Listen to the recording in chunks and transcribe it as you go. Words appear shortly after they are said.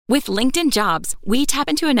With LinkedIn Jobs, we tap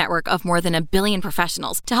into a network of more than 1 billion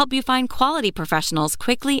professionals to help you find quality professionals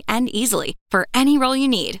quickly and easily for any role you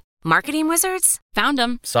need. Marketing wizards? Found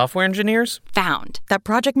them. Software engineers? Found. That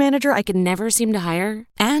project manager I could never seem to hire?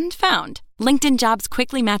 And found. LinkedIn Jobs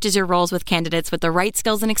quickly matches your roles with candidates with the right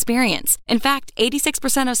skills and experience. In fact,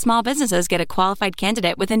 86% of small businesses get a qualified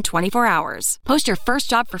candidate within 24 hours. Post your first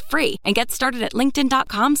job for free and get started at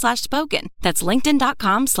linkedin.com/spoken. That's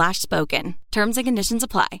linkedin.com/spoken. Terms and conditions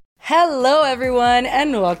apply. Hello, everyone,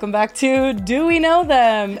 and welcome back to Do We Know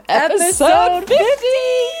Them? Episode 50!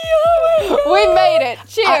 We made it!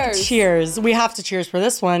 Cheers! Cheers. We have to cheers for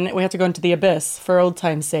this one. We have to go into the abyss for old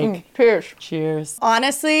time's sake. Cheers. Cheers.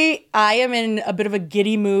 Honestly, I am in a bit of a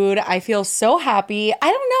giddy mood. I feel so happy.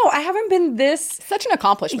 I don't know. I haven't been this... Such an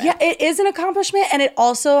accomplishment. Yeah, it is an accomplishment, and it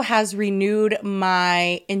also has renewed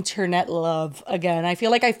my internet love again. I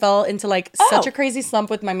feel like I fell into such a crazy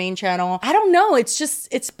slump with my main channel. I don't know.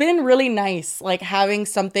 It's been really nice, like having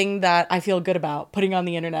something that I feel good about putting on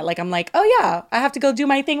the internet. Like I'm like, oh yeah, I have to go do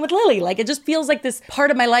my thing with Lily. Like it just feels like this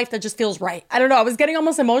part of my life that just feels right. I don't know. I was getting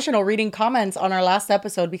almost emotional reading comments on our last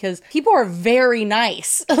episode because people are very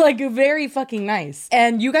nice, like very fucking nice.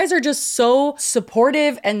 And you guys are just so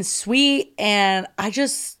supportive and sweet. And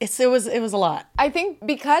it was a lot. I think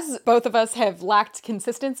because both of us have lacked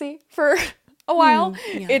consistency for a while,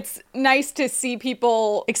 it's nice to see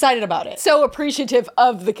people excited about it. So appreciative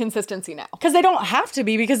of the consistency now. Because they don't have to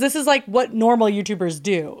be, because this is like what normal YouTubers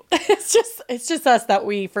do. It's just us that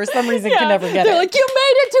we, for some reason, can never get They're it. like, you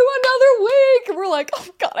made it to another week. And we're like, oh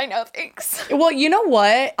God, I know, thanks. Well, you know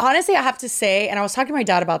what? Honestly, I have to say, and I was talking to my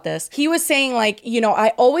dad about this, he was saying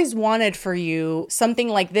I always wanted for you something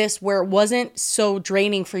like this where it wasn't so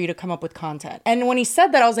draining for you to come up with content. And when he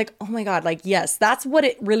said that, I was like, oh my God, yes, that's what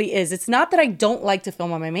it really is. It's not that I don't like to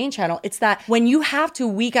film on my main channel. It's that when you have to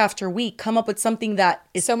week after week come up with something that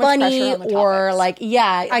is so much funny pressure on the or topics.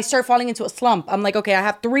 I start falling into a slump. I'm like, okay, I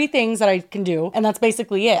have 3 things that I can do, and that's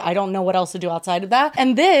basically it. I don't know what else to do outside of that.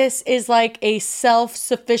 And this is like a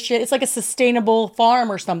self-sufficient, it's like a sustainable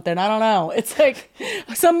farm or something. I don't know. It's like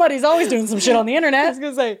somebody's always doing some shit on the internet. I was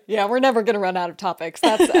gonna say, yeah, we're never gonna run out of topics.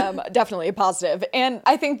 That's definitely a positive. And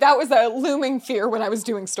I think that was a looming fear when I was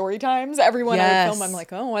doing story times. Everyone I would film, I'm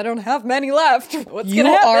like, oh, I don't have many left. What's gonna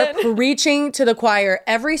happen? You are preaching to the choir.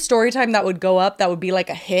 Every story time that would go up, that would be like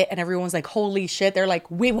a hit, and everyone's like, holy shit. They're like,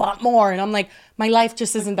 we want more. And I'm like, my life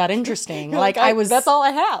just isn't that interesting. That's all I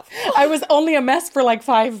have. I was only a mess for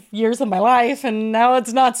 5 years of my life, and now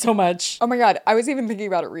it's not so much. Oh my God. I was even thinking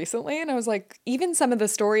about it recently, and I was like, even some of the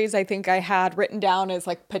stories I think I had written down as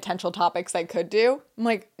potential topics I could do, I'm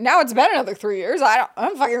like, now it's been another 3 years. I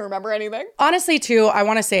don't fucking remember anything. Honestly, too, I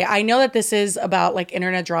want to say, I know that this is about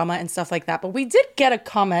internet drama and stuff like that, but we did get a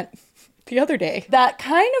comment the other day that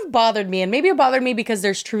kind of bothered me, and maybe it bothered me because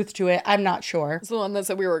there's truth to it. I'm not sure. It's the one that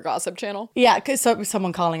said we were a gossip channel. Yeah, because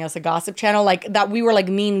someone calling us a gossip channel, that we were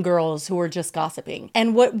mean girls who were just gossiping.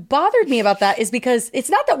 And what bothered me about that is because it's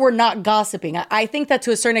not that we're not gossiping. I think that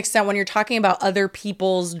to a certain extent, when you're talking about other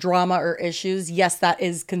people's drama or issues, yes, that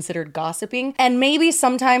is considered gossiping. And maybe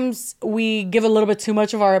sometimes we give a little bit too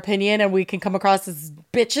much of our opinion, and we can come across as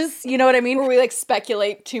bitches. You know what I mean? Or we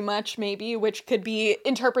speculate too much, maybe, which could be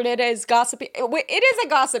interpreted as gossiping. It is a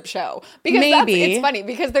gossip show. Because it's funny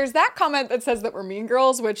because there's that comment that says that we're mean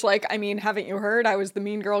girls, which haven't you heard? I was the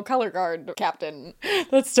mean girl color guard captain.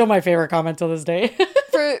 That's still my favorite comment till this day.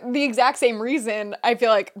 For the exact same reason, I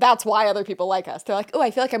feel like that's why other people like us. They're like, oh,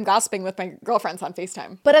 I feel like I'm gossiping with my girlfriends on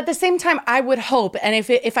FaceTime. But at the same time, I would hope, and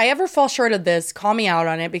if I ever fall short of this, call me out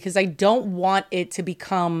on it, because I don't want it to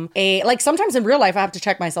become sometimes in real life, I have to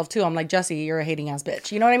check myself too. I'm like, Jesse, you're a hating ass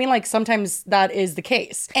bitch. You know what I mean? Sometimes that is the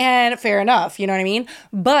case. And fair enough, you know what I mean?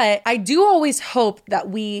 But I do always hope that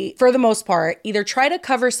we, for the most part, either try to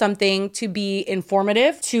cover something to be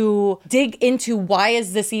informative, to dig into why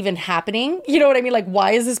is this even happening? You know what I mean?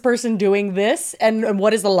 Why is this person doing this? And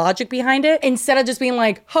what is the logic behind it? Instead of just being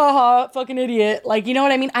like, haha, fucking idiot. You know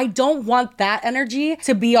what I mean? I don't want that energy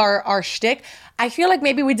to be our shtick. I feel like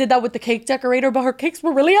maybe we did that with the cake decorator, but her cakes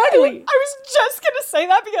were really ugly. I was just gonna say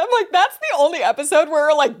that because I'm like, that's the only episode where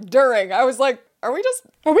during, I was like, Are we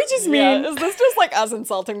just mean? Is this just us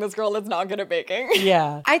insulting this girl that's not good at baking?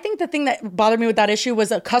 Yeah. I think the thing that bothered me with that issue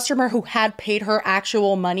was a customer who had paid her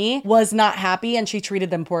actual money was not happy, and she treated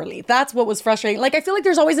them poorly. That's what was frustrating. I feel like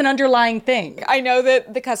there's always an underlying thing. I know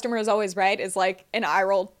that the customer is always right is an eye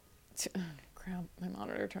roll. Crap, my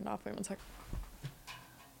monitor turned off. Wait 1 second.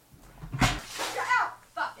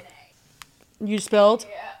 You spilled?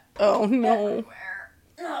 Yeah. Oh, no. Everywhere.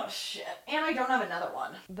 Oh, shit. And I don't have another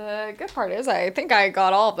one. The good part is I think I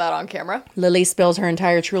got all of that on camera. Lily spills her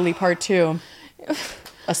entire Truly part 2.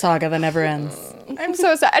 A saga that never ends. I'm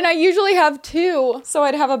so sad. And I usually have 2, so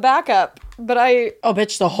I'd have a backup. But Oh,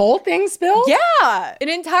 bitch, the whole thing spilled? Yeah, an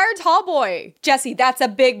entire tall boy. Jesse, that's a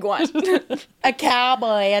big one. A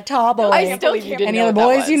cowboy, a tall boy. I still can't believe Any other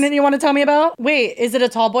boys you want to tell me about? Wait, is it a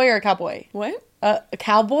tall boy or a cowboy? What? A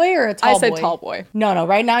cowboy or a tall boy? I said tall boy. No,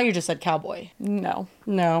 right now you just said cowboy. No.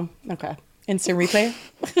 Okay. Instant replay?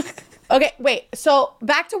 Okay, wait. So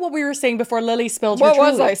back to what we were saying before Lily spilled her What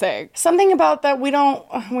was Truly. I saying? Something about that we don't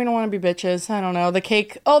want to be bitches. I don't know. The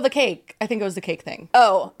cake. Oh, the cake. I think it was the cake thing.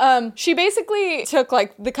 She basically took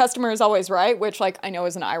like the customer is always right, which like I know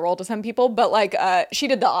is an eye roll to some people, but like she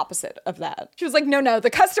did the opposite of that. She was like, no, the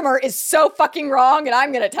customer is so fucking wrong and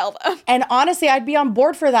I'm gonna tell them. And honestly, I'd be on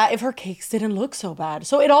board for that if her cakes didn't look so bad.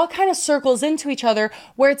 So it all kind of circles into each other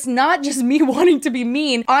where it's not just me wanting to be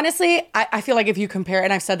mean. Honestly, I feel like if you compare,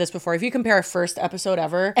 and I've said this before, if you compare our first episode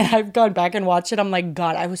ever, and I've gone back and watched it, I'm like,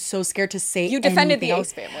 God, I was so scared to say You defended the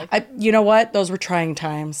anything Ace family. You know what? Those were trying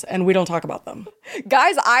times, and we don't talk about them.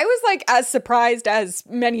 Guys, I was like as surprised as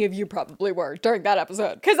many of you probably were during that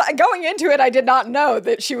episode. Because going into it, I did not know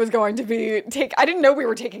that she was going to be I didn't know we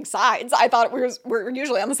were taking sides. I thought we're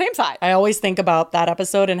usually on the same side. I always think about that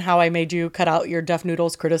episode and how I made you cut out your Deaf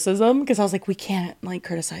Noodles criticism, because I was like, we can't like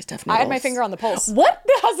criticize Deaf Noodles. I had my finger on the pulse. What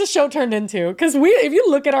has the show turned into? Because if you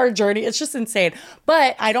look at our journey, it's just insane.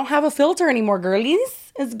 But I don't have a filter anymore, girlies.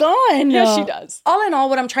 It's gone. Yes, she does. All in all,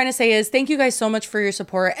 what I'm trying to say is thank you guys so much for your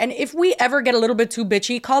support. And if we ever get a little bit too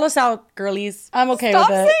bitchy, call us out, girlies. I'm okay Stop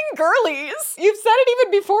with it. saying girlies. You've said it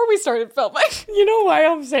even before we started filming. You know why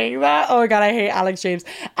I'm saying that? Oh my God, I hate Alex James.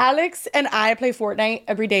 Alex and I play Fortnite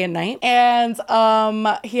every day and night. And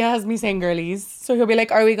he has me saying girlies. So he'll be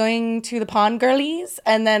like, are we going to the pond, girlies?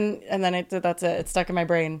 And then that's it. It's stuck in my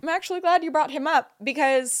brain. I'm actually glad you brought him up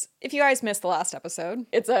because if you guys missed the last episode,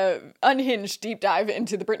 it's a unhinged deep dive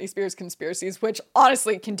into the Britney Spears conspiracies, which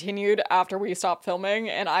honestly continued after we stopped filming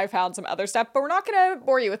and I found some other stuff, but we're not going to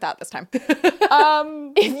bore you with that this time.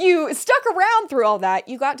 If you stuck around through all that,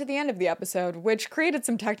 you got to the end of the episode, which created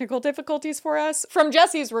some technical difficulties for us. From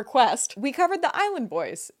Jesse's request, we covered the Island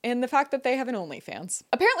Boys and the fact that they have an OnlyFans.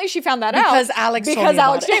 Apparently she found that out. Because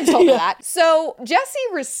Alex James told her that. So Jesse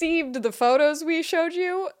received the photos we showed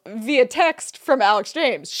you via text from Alex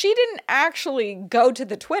James. She didn't actually go to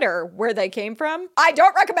the Twitter where they came from. I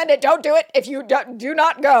don't recommend it. Don't do it. If you do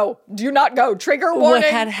not go. Do not go. Trigger warning. What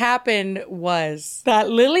had happened was that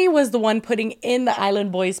Lily was the one putting in the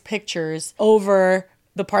Island Boys pictures over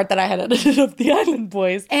the part that I had edited of the Island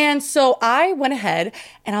Boys. And so I went ahead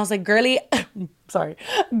and I was like, girl,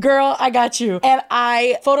 I got you. And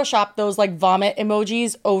I photoshopped those like vomit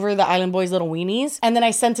emojis over the Island Boys little weenies. And then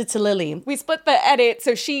I sent it to Lily. We split the edit.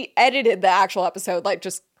 So she edited the actual episode, like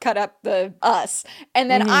just cut up the us. And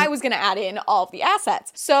then I was going to add in all of the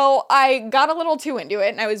assets. So I got a little too into it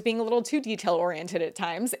and I was being a little too detail oriented at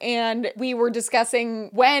times. And we were discussing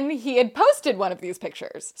when he had posted one of these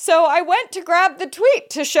pictures. So I went to grab the tweet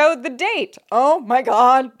to show the date. Oh my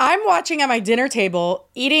God. I'm watching at my dinner table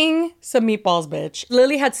eating some meatballs, bitch.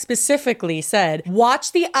 Lily had specifically said,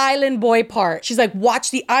 watch the Island Boy part. She's like, watch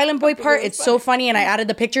the Island Boy part. It's so funny. And I added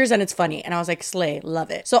the pictures and it's funny. And I was like, slay, love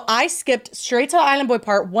it. So I skipped straight to the Island Boy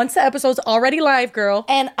part once the episode's already live, girl.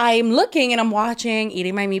 And I'm looking and I'm watching,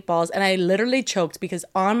 eating my meatballs. And I literally choked because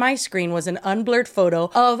on my screen was an unblurred photo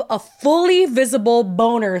of a fully visible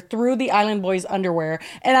boner through the Island Boy's underwear.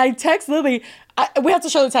 And I text Lily, we have to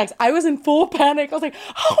show the text. I was in full panic. I was like,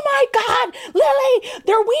 oh my God, Lily,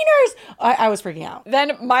 they're wieners. I was freaking out.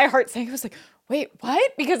 Then my heart sank. I was like, wait,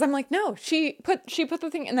 what? Because I'm like, no, she put the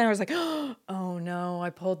thing, and then I was like, oh no, I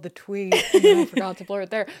pulled the tweet and then I forgot to blur it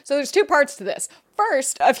there. So there's two parts to this.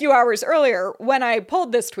 First, a few hours earlier, when I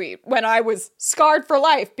pulled this tweet, when I was scarred for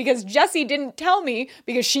life because Jessie didn't tell me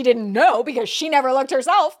because she didn't know because she never looked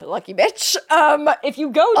herself. Lucky bitch. If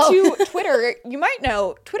you go to Twitter, you might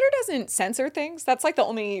know Twitter doesn't censor things. That's like the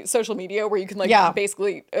only social media where you can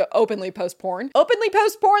basically openly post porn. Openly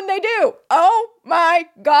post porn, they do. Oh my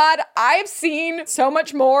God, I've seen so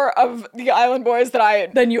much more of the Island Boys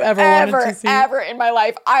than you ever wanted to see. Ever in my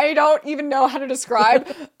life. I don't even know how to describe.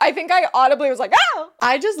 I think I audibly was like, ah!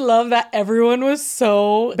 I just love that everyone was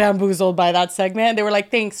so bamboozled by that segment. They were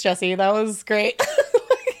like, thanks, Jessie. That was great.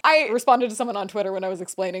 I responded to someone on Twitter when I was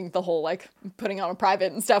explaining the whole like putting on a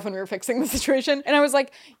private and stuff when we were fixing the situation. And I was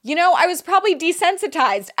like, you know, I was probably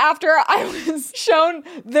desensitized after I was shown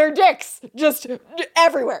their dicks just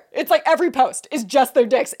everywhere. It's like every post is just their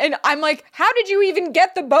dicks. And I'm like, how did you even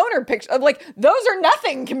get the boner picture? Like, those are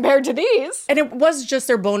nothing compared to these. And it was just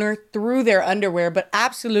their boner through their underwear, but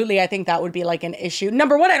absolutely I think that would be like an issue.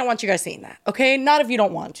 Number one, I don't want you guys seeing that, okay? Not if you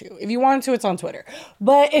don't want to. If you want to, it's on Twitter.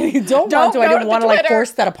 But if you don't want to, I didn't want to like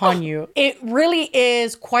force that upon you. It really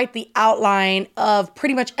is quite the outline of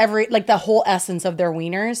pretty much every, like the whole essence of their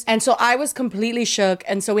wieners. And so I was completely shook.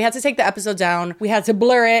 And so we had to take the episode down. We had to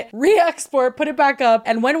blur it, re-export, put it back up.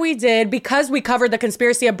 And when we did, because we covered the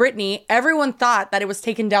conspiracy of Britney, everyone thought that it was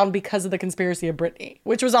taken down because of the conspiracy of Britney,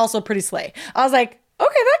 which was also pretty slay. I was like, okay,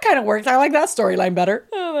 that kind of worked. I like that storyline better.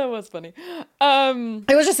 Oh, that was funny.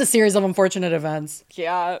 It was just a series of unfortunate events.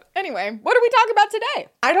 Yeah. Anyway, what are we talking about today?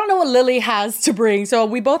 I don't know what Lily has to bring. So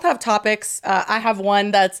we both have topics. I have one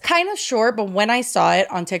that's kind of short, but when I saw it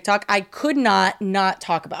on TikTok, I could not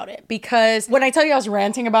talk about it. Because when I tell you I was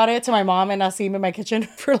ranting about it to my mom and Nasim in my kitchen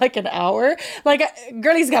for like an hour, like,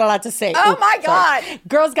 girlie's got a lot to say. Oh my God.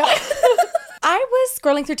 Girl's got... I was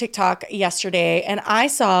scrolling through TikTok yesterday and I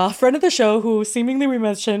saw a friend of the show who seemingly we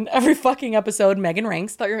mention every fucking episode, Megan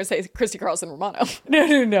Ranks. I thought you were going to say Christy Carlson Romano.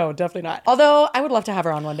 No, definitely not. Although I would love to have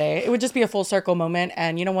her on one day. It would just be a full circle moment.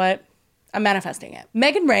 And you know what? I'm manifesting it.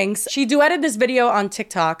 Megan Ranks, she duetted this video on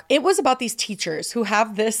TikTok. It was about these teachers who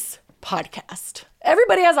have this podcast.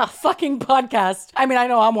 Everybody has a fucking podcast. I mean, I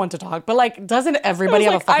know I'm one to talk, but like, doesn't everybody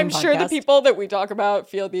have a fucking podcast? I'm sure the people that we talk about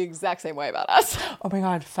feel the exact same way about us. Oh my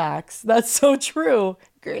God, facts. That's so true.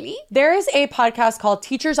 Girly. There is a podcast called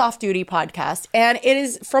Teachers Off Duty Podcast. And it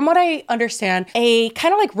is, from what I understand, a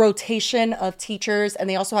kind of like rotation of teachers. And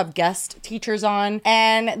they also have guest teachers on.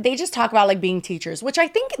 And they just talk about like being teachers, which I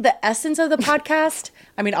think the essence of the podcast,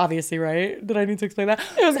 I mean, obviously, right? Did I need to explain that?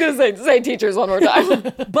 I was going to say teachers one more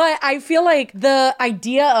time. But I feel like the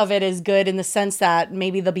idea of it is good in the sense that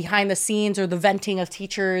maybe the behind the scenes or the venting of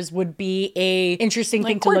teachers would be a interesting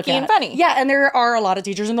thing to look at. Quirky and funny. Yeah. And there are a lot of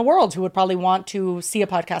teachers in the world who would probably want to see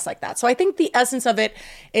a podcast like that. So I think the essence of it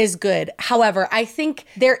is good. However, I think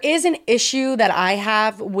there is an issue that I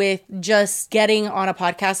have with just getting on a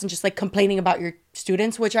podcast and just like complaining about your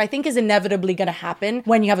students, which I think is inevitably going to happen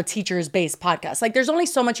when you have a teachers based podcast. Like there's only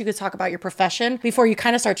so much you could talk about your profession before you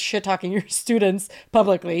kind of start shit talking your students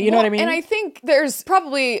publicly. You know what I mean? And I think there's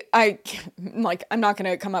probably, I'm not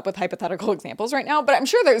going to come up with hypothetical examples right now, but I'm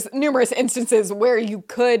sure there's numerous instances where you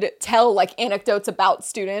could tell like anecdotes about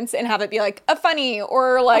students and have it be like a funny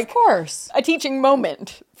or like, of course, a teaching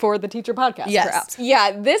moment for the teacher podcast, yes. Perhaps.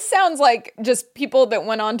 Yeah, this sounds like just people that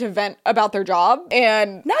went on to vent about their job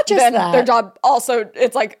and not just then that. Their job also,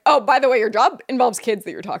 it's like, oh, by the way, your job involves kids that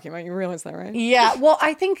you're talking about. You realize that, right? Yeah, well,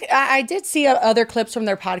 I think I did see other clips from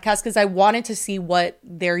their podcast because I wanted to see what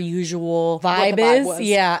their usual vibe is. Was.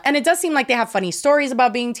 Yeah, and it does seem like they have funny stories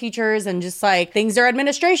about being teachers and just like things their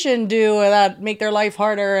administration do that make their life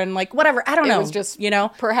harder and like whatever. I don't know. It was just, you know,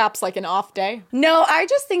 perhaps like an off day. No, I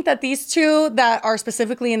just think that these two that are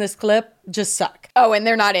specifically in this clip just suck. Oh, and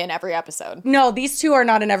they're not in every episode. No, these two are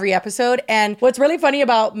not in every episode. And what's really funny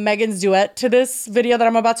about Megan's duet to this video that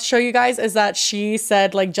I'm about to show you guys is that she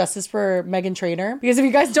said like justice for Meghan Trainor. Because if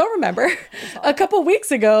you guys don't remember, a couple weeks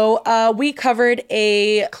ago, we covered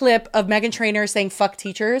a clip of Meghan Trainor saying fuck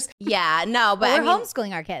teachers. Yeah, no, but we're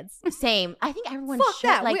homeschooling our kids. Same. I think everyone Fuck should.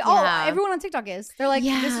 that. Like, Everyone on TikTok is. They're like,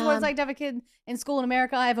 this is what it's like to have a kid in school in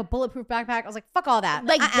America. I have a bulletproof backpack. I was like, fuck all that.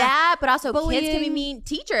 Like that, but also Bullying. kids can be mean.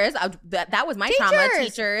 Teachers, that was my trauma.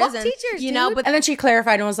 Teachers. Fuck and, teachers, you know, dude. but And then she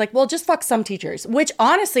clarified and was like, well, just fuck some teachers. Which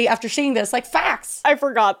honestly, after seeing this, like facts. I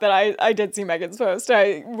forgot that I did see Megan's post.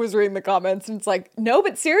 I was reading the comments and it's like, no,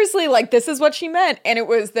 but seriously, like this is what she meant. And it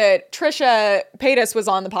was that Trisha Paytas was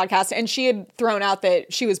on the podcast and she had thrown out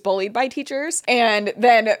that she was bullied by teachers. And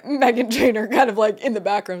then Meghan Trainor kind of like in the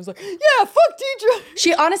background was like, yeah, fuck teachers.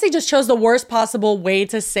 She honestly just chose the worst possible way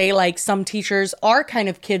to say like some teachers are kind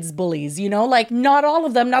of kids bullies, you know, like not all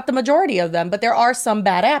of them, not the majority of them, but there are some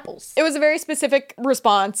bad apples. It was a very specific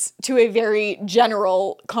response to a very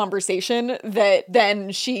general conversation that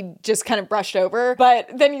then she just kind of brushed over. But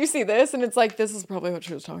then you see this and it's like, this is probably what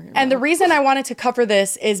she was talking about. And the reason I wanted to cover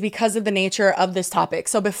this is because of the nature of this topic.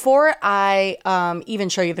 So before I even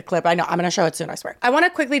show you the clip, I know I'm going to show it soon, I swear. I want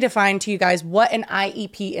to quickly define to you guys what an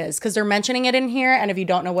IEP is because they're mentioning it in here. And if you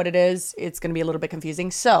don't know what it is, it's going to be a little bit confusing.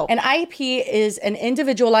 So an IEP is an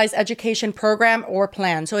individualized education program or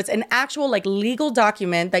plan. So it's an actual like legal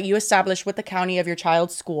document that you establish with the county of your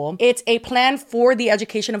child's school. It's a plan for the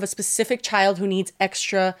education of a specific child who needs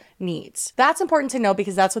extra needs. That's important to know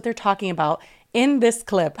because that's what they're talking about in this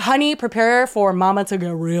clip. Honey, prepare for mama to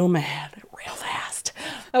get real mad real fast.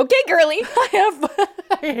 Okay, girly. I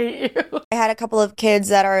hate you. I had a couple of kids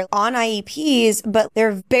that are on IEPs, but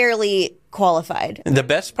they're barely qualified. The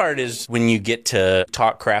best part is when you get to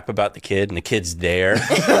talk crap about the kid and the kid's there,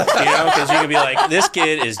 because you can be like, this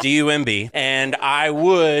kid is DUMB, and I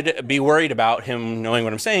would be worried about him knowing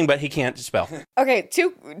what I'm saying, but he can't spell. Okay,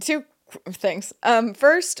 two things.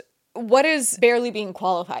 First, what does barely being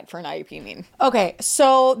qualified for an IEP mean? Okay,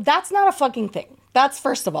 so that's not a fucking thing. That's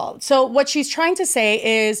first of all. So what she's trying to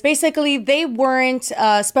say is basically they weren't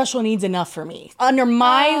special needs enough for me. Under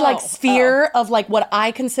my sphere of like what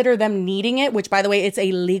I consider them needing it, which by the way, it's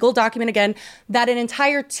a legal document again, that an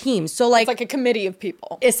entire team. So like, it's like a committee of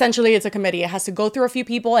people. Essentially it's a committee. It has to go through a few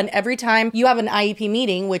people, and every time you have an IEP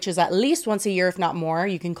meeting, which is at least once a year, if not more,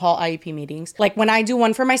 you can call IEP meetings. Like when I do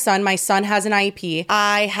one for my son has an IEP.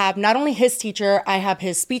 I have not only his teacher, I have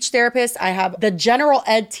his speech therapist, I have the general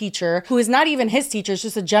ed teacher who is not even his teacher, it's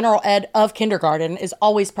just a general ed of kindergarten, is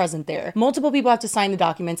always present there. Multiple people have to sign the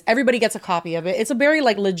documents. Everybody gets a copy of it. It's a very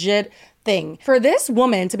like legit thing. For this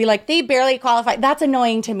woman to be like, they barely qualify, that's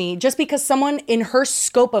annoying to me. Just because someone in her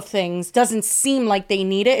scope of things doesn't seem like they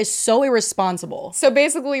need it is so irresponsible. So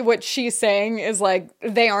basically what she's saying is like,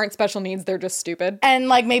 they aren't special needs, they're just stupid. And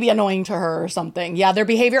like maybe annoying to her or something. Yeah, their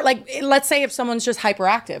behavior, like let's say if someone's just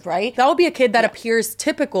hyperactive, right? That would be a kid that appears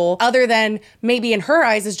typical, other than maybe in her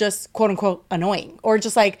eyes is just quote unquote annoying, or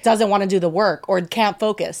just like doesn't want to do the work or can't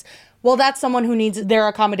focus. Well, that's someone who needs their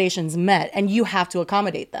accommodations met, and you have to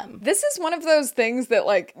accommodate them. This is one of those things that,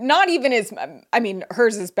 like, not even is, I mean,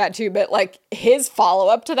 hers is bad too, but, like, his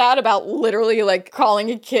follow-up to that about literally, like, calling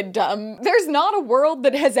a kid dumb. There's not a world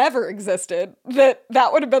that has ever existed that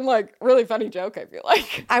would have been, like, really funny joke, I feel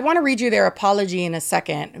like. I want to read you their apology in a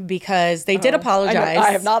second, because they did apologize. I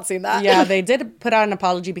have not seen that. Yeah, they did put out an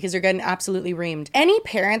apology because they're getting absolutely reamed. Any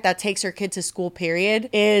parent that takes their kid to school, period,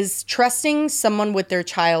 is trusting someone with their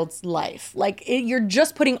child's life. Like you're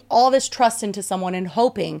just putting all this trust into someone and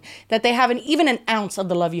hoping that they have even an ounce of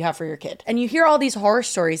the love you have for your kid. And you hear all these horror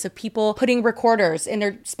stories of people putting recorders in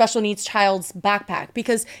their special needs child's backpack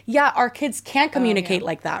because our kids can't communicate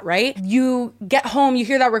like that, right? You get home, you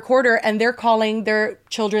hear that recorder and they're calling their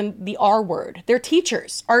children the R word. Their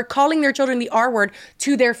teachers are calling their children the R word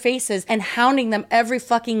to their faces and hounding them every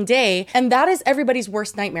fucking day. And that is everybody's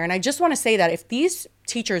worst nightmare. And I just want to say that if these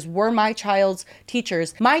teachers were my child's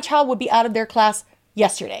teachers, my child would be out of their class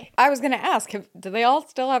yesterday. I was going to ask, do they all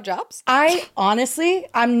still have jobs? I honestly,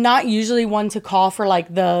 I'm not usually one to call for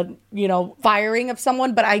like the, firing of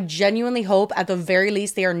someone, but I genuinely hope at the very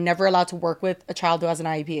least they are never allowed to work with a child who has an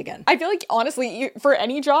IEP again. I feel like honestly, for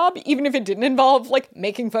any job, even if it didn't involve like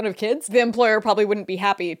making fun of kids, the employer probably wouldn't be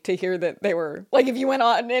happy to hear that they were like, if you went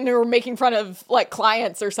on and were making fun of like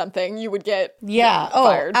clients or something, you would get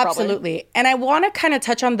fired. Absolutely. Probably. And I want to kind of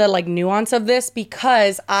touch on the like nuance of this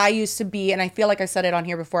because I used to be, and I feel like I said it on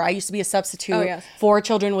here before, I used to be a substitute for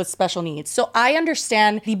children with special needs. So I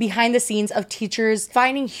understand the behind the scenes of teachers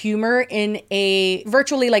finding humor in a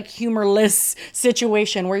virtually like humorless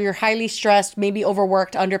situation where you're highly stressed, maybe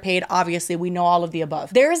overworked, underpaid. Obviously, we know all of the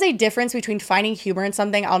above. There is a difference between finding humor in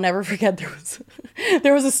something. I'll never forget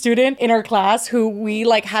there was a student in our class who we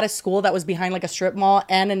like had a school that was behind like a strip mall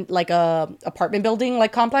and in like a apartment building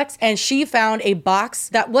like complex. And she found a box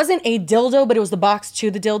that wasn't a dildo, but it was the box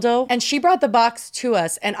to the dildo. And she brought the box to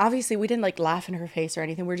us. And obviously we didn't like laugh in her face or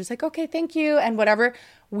anything. We were just like, okay, thank you. And whatever.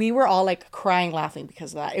 We were all like crying, laughing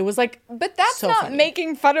because of that. It was like, but that's so not funny.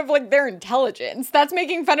 Making fun of like their intelligence. That's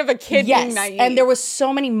making fun of a kid being naive. And there was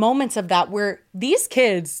so many moments of that where these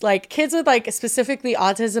kids, like kids with like specifically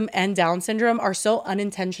autism and Down syndrome, are so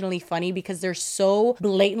unintentionally funny because they're so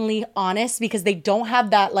blatantly honest because they don't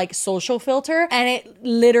have that like social filter, and it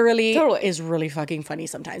literally is really fucking funny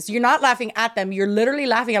sometimes. You're not laughing at them. You're literally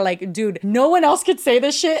laughing at like, dude, no one else could say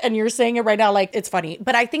this shit and you're saying it right now. Like, it's funny.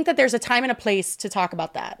 But I think that there's a time and a place to talk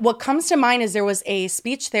about that. What comes to mind is there was a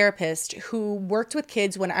speech therapist who worked with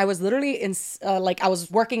kids when I was literally in, I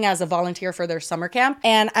was working as a volunteer for their summer camp.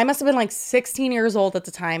 And I must have been like 16 years old at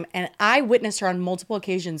the time. And I witnessed her on multiple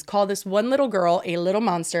occasions call this one little girl a little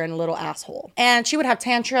monster and a little asshole. And she would have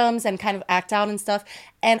tantrums and kind of act out and stuff.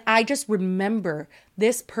 And I just remember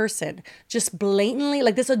this person just blatantly,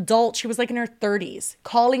 like this adult, she was like in her 30s,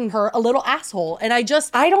 calling her a little asshole. And I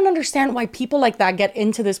don't understand why people like that get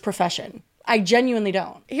into this profession. I genuinely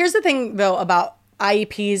don't. Here's the thing though about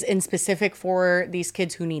IEPs in specific for these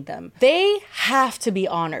kids who need them. They have to be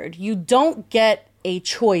honored. You don't get a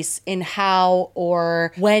choice in how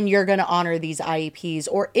or when you're going to honor these IEPs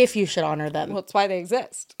or if you should honor them. Well, that's why they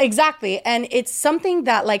exist. Exactly. And it's something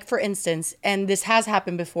that, like, for instance, and this has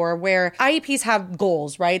happened before, where IEPs have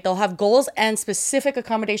goals, right? They'll have goals and specific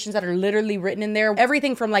accommodations that are literally written in there.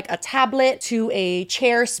 Everything from like a tablet to a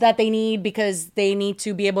chair that they need because they need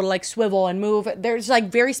to be able to like swivel and move. There's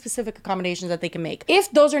like very specific accommodations that they can make.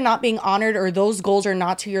 If those are not being honored or those goals are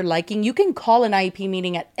not to your liking, you can call an IEP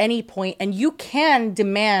meeting at any point and you can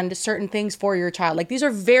demand certain things for your child. Like, these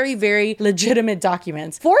are very, very legitimate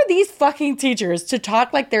documents. For these fucking teachers to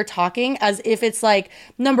talk like they're talking as if it's like,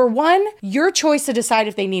 number one, your choice to decide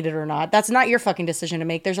if they need it or not. That's not your fucking decision to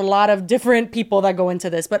make. There's a lot of different people that go into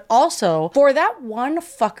this. But also, for that one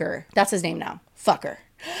fucker, that's his name now, fucker.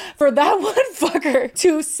 For that one fucker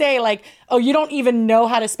to say like, oh, you don't even know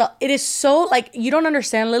how to spell. It is so like, you don't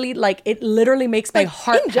understand, Lily. Like, it literally makes my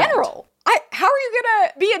heart in general. How are you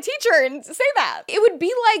gonna be a teacher and say that? It would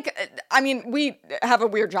be like, I mean, we have a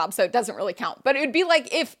weird job, so it doesn't really count. But it would be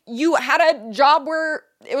like if you had a job where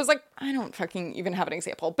it was like, I don't fucking even have an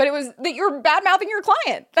example, but it was that you're bad-mouthing your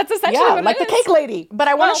client. That's essentially what like it is. The cake lady. But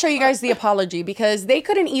I want to show you guys the apology because they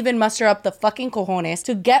couldn't even muster up the fucking cojones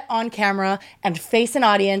to get on camera and face an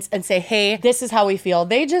audience and say, hey, this is how we feel.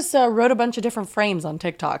 They just wrote a bunch of different frames on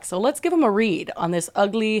TikTok. So let's give them a read on this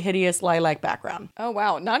ugly, hideous lilac background. Oh,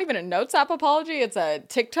 wow. Not even a Notes app apology. It's a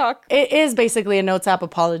TikTok. It is basically a Notes app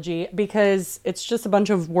apology because it's just a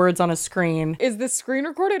bunch of words on a screen. Is this screen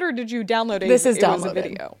recorded or did you download it? This is downloaded. It was a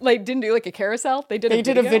video. Like, didn't do like a carousel? They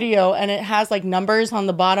did a video and it has like numbers on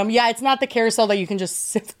the bottom. Yeah, it's not the carousel that you can just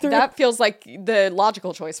sift through. That feels like the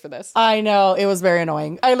logical choice for this. I know. It was very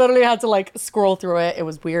annoying. I literally had to like scroll through it. It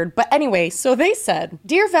was weird. But anyway, so they said,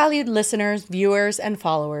 dear valued listeners, viewers, and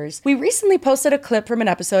followers, we recently posted a clip from an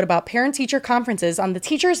episode about parent-teacher conferences on the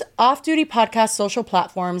Teachers Off-Duty podcast social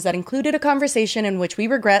platforms that included a conversation in which we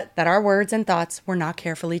regret that our words and thoughts were not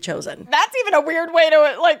carefully chosen. That's even a weird way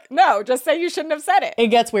to like, no, just say you shouldn't have said it. It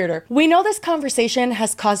gets weirder. We know this conversation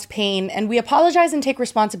has caused pain, and we apologize and take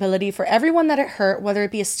responsibility for everyone that it hurt, whether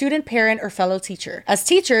it be a student, parent, or fellow teacher. As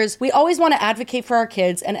teachers, we always want to advocate for our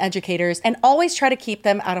kids and educators and always try to keep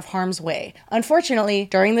them out of harm's way. Unfortunately,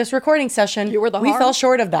 during this recording session, we fell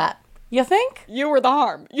short of that. You think? You were the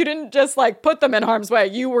harm. You didn't just like put them in harm's way.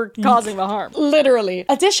 You were causing the harm. Literally.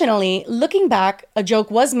 Additionally, looking back, a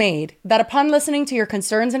joke was made that upon listening to your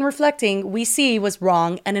concerns and reflecting, we see was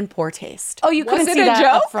wrong and in poor taste. Oh, you couldn't see that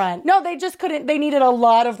up front. No, they just couldn't. They needed a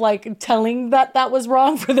lot of like telling that that was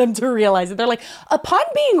wrong for them to realize it. They're like, upon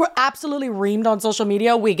being absolutely reamed on social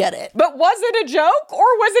media, we get it. But was it a joke or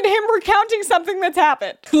was it him recounting something that's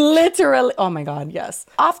happened? Literally. Oh my God, yes.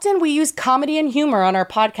 Often we use comedy and humor on our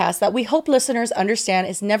podcast that we hope listeners understand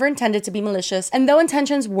is never intended to be malicious, and though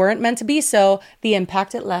intentions weren't meant to be so, the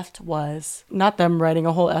impact it left was. Not them writing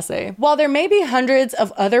a whole essay. While there may be hundreds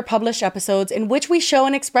of other published episodes in which we show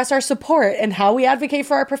and express our support and how we advocate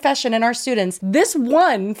for our profession and our students, this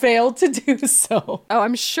one failed to do so. Oh,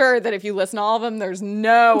 I'm sure that if you listen to all of them, there's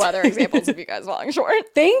no other examples of you guys falling short.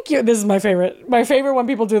 Thank you. This is my favorite. My favorite when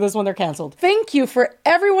people do this when they're canceled. Thank you for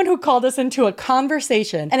everyone who called us into a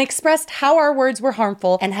conversation and expressed how our words were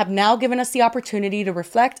harmful and have now given us the opportunity to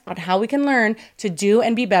reflect on how we can learn to do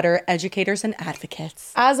and be better educators and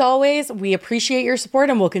advocates. As always, we appreciate your support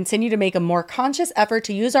and will continue to make a more conscious effort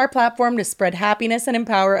to use our platform to spread happiness and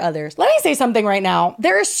empower others. Let me say something right now.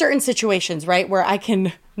 There are certain situations, right, where I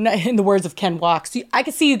can, in the words of Ken Walks, I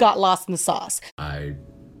can see you got lost in the sauce. I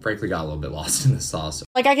frankly got a little bit lost in the sauce.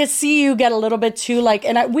 Like, I could see you get a little bit too, like,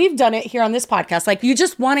 and we've done it here on this podcast. Like, you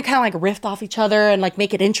just want to kind of like riff off each other and like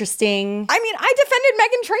make it interesting. I mean, I defended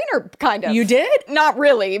Meghan Trainor, kind of. You did? Not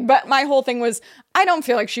really, but my whole thing was, I don't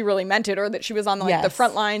feel like she really meant it or that she was on like the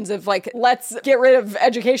front lines of like, let's get rid of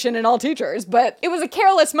education and all teachers. But it was a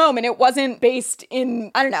careless moment. It wasn't based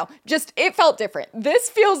in, I don't know, just it felt different. This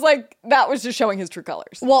feels like that was just showing his true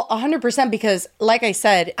colors. Well, 100%, because like I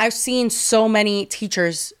said, I've seen so many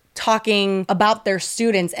teachers talking about their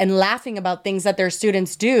students and laughing about things that their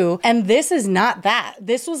students do. And this is not that.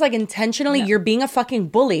 This was like intentionally, you're being a fucking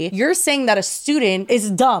bully. You're saying that a student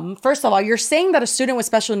is dumb. First of all, you're saying that a student with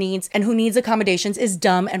special needs and who needs accommodations is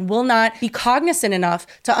dumb and will not be cognizant enough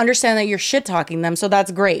to understand that you're shit talking them. So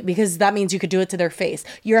that's great because that means you could do it to their face.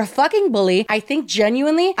 You're a fucking bully. I think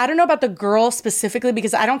genuinely, I don't know about the girl specifically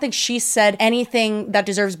because I don't think she said anything that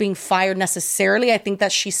deserves being fired necessarily. I think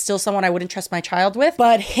that she's still someone I wouldn't trust my child with.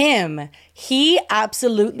 But he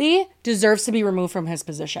absolutely deserves to be removed from his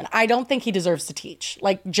position. I don't think he deserves to teach,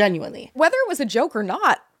 like genuinely. Whether it was a joke or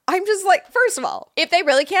not, I'm just like, first of all, if they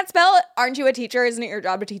really can't spell it, aren't you a teacher? Isn't it your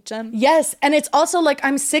job to teach them? Yes. And it's also like,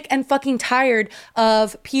 I'm sick and fucking tired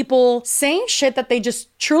of people saying shit that they just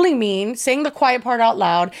truly mean, saying the quiet part out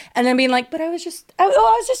loud, and then being like, but I was just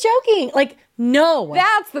joking. Like, no.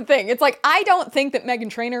 That's the thing. It's like, I don't think that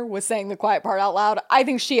Meghan Trainor was saying the quiet part out loud. I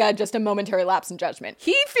think she had just a momentary lapse in judgment.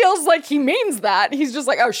 He feels like he means that. He's just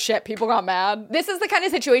like, oh shit, people got mad. This is the kind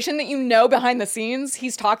of situation that behind the scenes,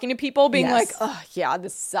 he's talking to people being like, oh yeah,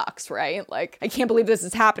 this sucks, right? Like, I can't believe this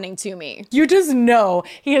is happening to me. You just know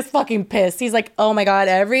he is fucking pissed. He's like, oh my God,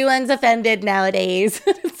 everyone's offended nowadays.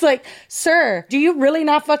 It's like, sir, do you really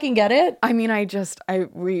not fucking get it? I mean,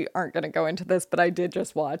 we aren't going to go into this, but I did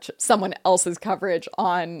just watch someone else's coverage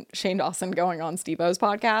on Shane Dawson going on Steve-O's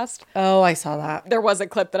podcast. Oh, I saw that. There was a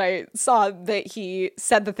clip that I saw that he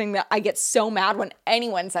said the thing that I get so mad when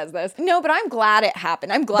anyone says this. No, but I'm glad it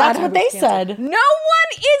happened. I'm glad that's what they said. No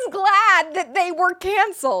one is glad that they were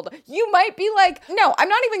canceled. You might be like, no, I'm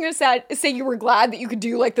not even going to say you were glad that you could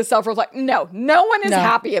do like the self-reflect. No one is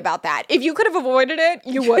happy about that. If you could have avoided it,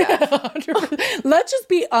 you would have. Let's just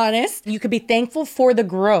be honest. You could be thankful for the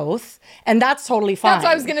growth, and that's totally fine. That's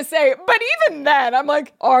what I was going to say. But even then, I'm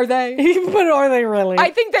like, are they? But are they really? I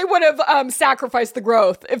think they would have sacrificed the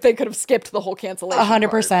growth if they could have skipped the whole cancellation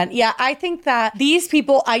 100%. part. Yeah, I think that these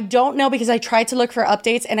people, I don't know, because I tried to look for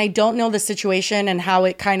updates and I don't know the situation and how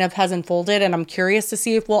it kind of has unfolded, and I'm curious to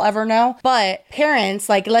see if we'll ever know. But parents,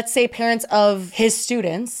 like let's say parents of his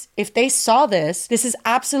students, if they saw this is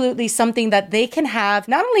absolutely something that they can have,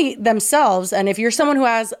 not only themselves, and if you're someone who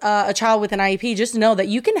has a child with an IEP, just know that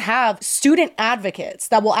you can have student advocates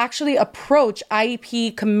that will actually approach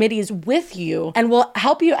IEP committees with you and will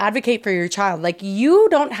help you advocate for your child. Like, you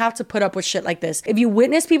don't have to put up with shit like this. If you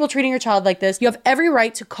witness people treating your child like this, you have every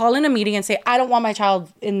right to call in a meeting and say, I don't want my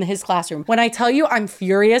child in his classroom. When I tell you I'm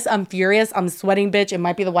furious, I'm sweating, bitch. It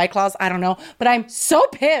might be the White Claws, I don't know, but I'm so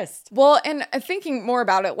pissed. Well, and thinking more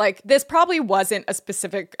about it, like, this probably wasn't a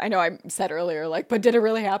specific, I know I said earlier, like, but did it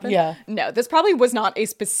really happen? Yeah. No, this probably was not a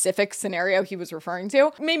specific scenario he was referring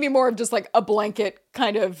to. Maybe more of just like a blanket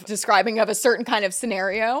kind of describing of a certain kind of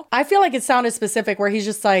scenario. I feel like it sounded specific where he's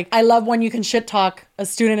just like, I love when you can shit talk a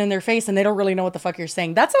student in their face and they don't really know what the fuck you're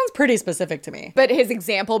saying. That sounds pretty specific to me. But his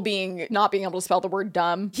example being not being able to spell the word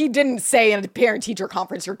dumb, he didn't say in a parent-teacher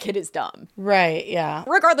conference, your kid is dumb. Right, yeah.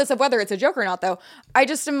 Regardless of whether it's a joke or not, though, I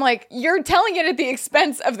just am like, you're telling it at the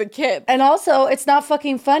expense of the kid. And also, it's not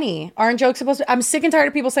fucking funny. Aren't jokes supposed to? I'm sick and tired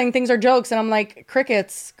of people saying things are jokes, and I'm like,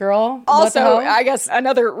 crickets, girl. Also, I guess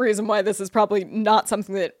another reason why this is probably not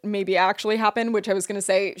something that maybe actually happened, which I was going to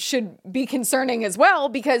say should be concerning as well,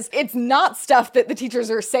 because it's not stuff that the teachers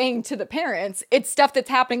are saying to the parents. It's stuff that's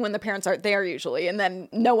happening when the parents aren't there usually, and then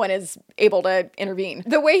no one is able to intervene.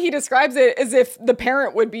 The way he describes it is if the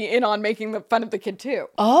parent would be in on making the fun of the kid too.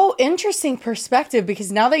 Oh, interesting perspective,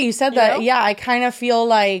 because now that you said that, yeah, I kind of feel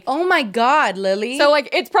like, oh my God, Lily. So like,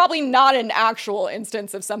 it's probably not an actual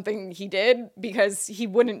instance of something he did, because he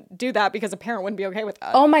wouldn't do that because a parent wouldn't be okay with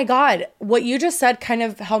that. Oh my God. What you just said kind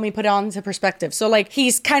of helped me put it on into perspective. So like,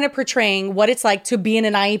 he's kind of portraying what it's like to be in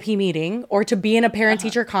an IEP meeting or to be in a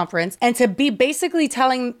parent-teacher conference and to be basically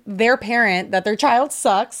telling their parent that their child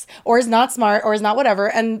sucks or is not smart or is not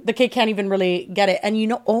whatever, and the kid can't even really get it. And you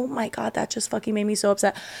know, oh my God, that just fucking made me so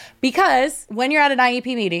upset, because when you're at an IEP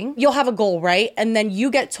meeting, you'll have a goal, right? And then you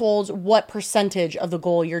get told what percentage of the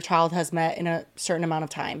goal your child has met in a certain amount of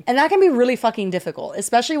time. And that can be really fucking difficult,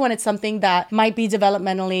 especially when it's something that might be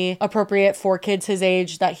developmentally appropriate for kids his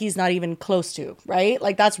age that he's not even close to, right?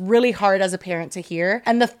 Like, that's really hard as a parent to hear.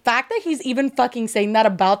 And the fact that he's even fucking saying that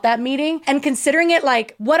about that meeting and considering it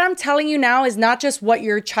like, what I'm telling you now is not just what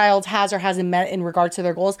your child has or hasn't met in regard to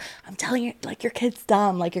their goals. I'm telling you, like, your kid's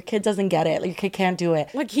dumb. Like, your kid doesn't get it. Like, your kid can't do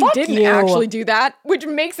it. Like, he didn't actually do that, which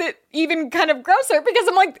makes it even kind of grosser, because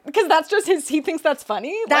I'm like, because that's just he thinks that's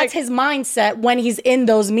funny. That's his mindset when he's in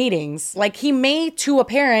those meetings. Like, he may to a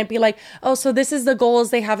parent be like, oh, so this is the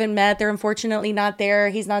goals they haven't met. They're unfortunately not there.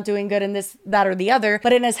 He's not doing good in this, that, or the other.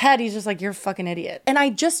 But in his head, he's just like, you're a fucking idiot. And I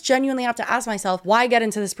just genuinely have to ask myself, why get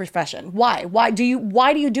into this profession? Why? Why do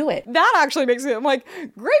you do it? That actually makes me, I'm like,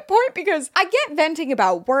 great point, because I get venting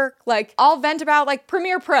about work. Like, I'll vent about like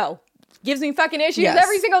Premiere Pro. Gives me fucking issues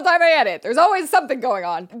every single time I edit. There's always something going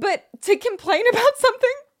on. But to complain about something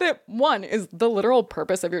that, one, is the literal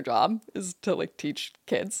purpose of your job is to like teach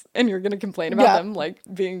kids, and you're gonna complain about them like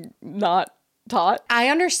being not taught. I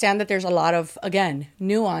understand that there's a lot of, again,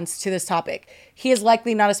 nuance to this topic. He is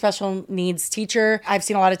likely not a special needs teacher. I've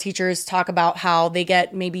seen a lot of teachers talk about how they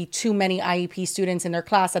get maybe too many IEP students in their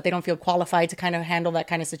class that they don't feel qualified to kind of handle that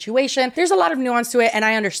kind of situation. There's a lot of nuance to it, and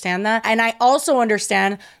I understand that. And I also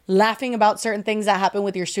understand laughing about certain things that happen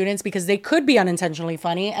with your students because they could be unintentionally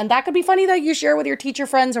funny, and that could be funny that you share with your teacher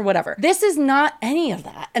friends or whatever. This is not any of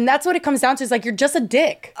that. And that's what it comes down to, is like, you're just a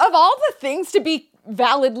dick. Of all the things to be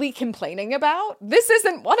validly complaining about, this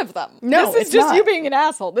isn't one of them. No, this is just you being an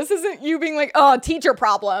asshole. This isn't you being like, oh, teacher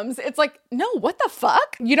problems. It's like, no, what the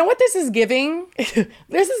fuck? You know what this is giving?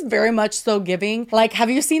 This is very much so giving. Like,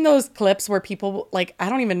 have you seen those clips where people, like, I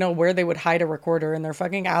don't even know where they would hide a recorder in their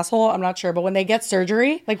fucking asshole. I'm not sure. But when they get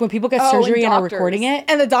surgery, like when people get surgery and are recording it,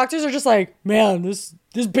 and the doctors are just like, man, this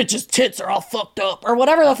bitch's tits are all fucked up, or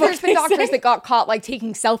whatever the fuck. There's been doctors that got caught like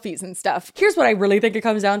taking selfies and stuff. Here's what I really think it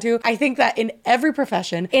comes down to. I think that in every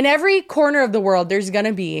profession, in every corner of the world, there's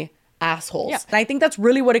gonna be assholes. Yeah. And I think that's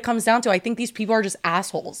really what it comes down to. I think these people are just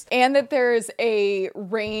assholes. And that there's a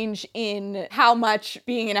range in how much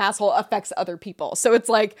being an asshole affects other people. So it's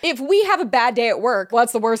like, if we have a bad day at work,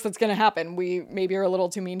 what's the worst that's going to happen? We maybe are a little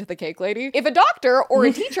too mean to the cake lady. If a doctor or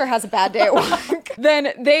a teacher has a bad day at work,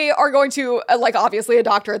 then they are going to, like, obviously a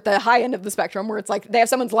doctor at the high end of the spectrum where it's like they have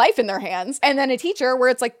someone's life in their hands. And then a teacher where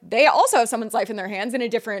it's like they also have someone's life in their hands in a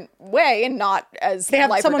different way and not as they have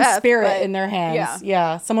life someone's or death, spirit in their hands.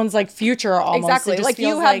 Yeah. Someone's like future almost. Exactly. Like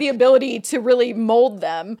you have the ability to really mold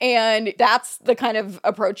them, and that's the kind of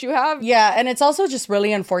approach you have. Yeah, and it's also just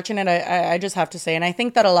really unfortunate, I just have to say, and I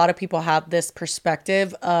think that a lot of people have this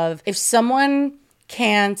perspective of if someone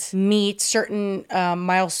can't meet certain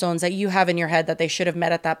milestones that you have in your head that they should have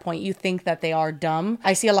met at that point, you think that they are dumb.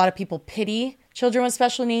 I see a lot of people pity children with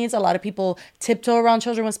special needs. A lot of people tiptoe around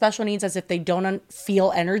children with special needs as if they don't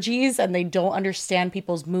feel energies and they don't understand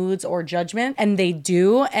people's moods or judgment, and they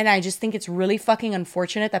do. And I just think it's really fucking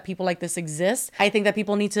unfortunate that people like this exist. I think that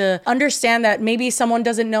people need to understand that maybe someone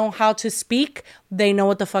doesn't know how to speak. They know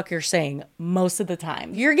what the fuck you're saying most of the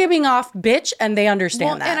time. You're giving off bitch, and they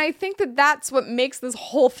understand that. And I think that that's what makes this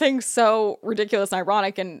whole thing so ridiculous and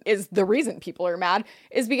ironic, and is the reason people are mad,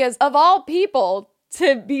 is because of all people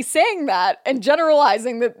to be saying that and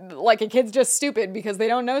generalizing that like a kid's just stupid because they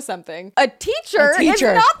don't know something. A teacher is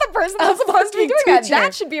not the person that's supposed to be doing that.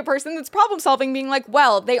 That should be a person that's problem solving, being like,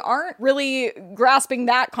 well, they aren't really grasping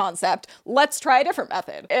that concept. Let's try a different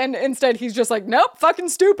method. And instead he's just like, nope, fucking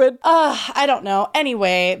stupid. I don't know.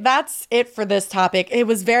 Anyway, that's it for this topic. It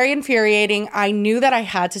was very infuriating. I knew that I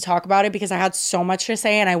had to talk about it because I had so much to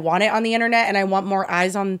say and I want it on the internet and I want more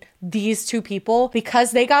eyes on these two people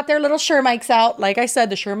because they got their little sure mics out. Like I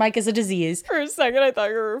said, the sure mic is a disease. For a second, I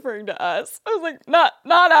thought you were referring to us. I was like,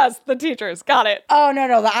 not us, the teachers. Got it. Oh,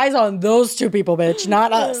 no. The eyes on those two people, bitch.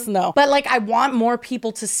 Not us. No. But like, I want more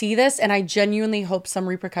people to see this, and I genuinely hope some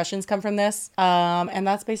repercussions come from this. And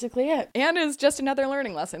that's basically it. And is just another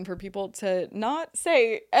learning lesson for people to not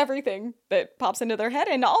say everything that pops into their head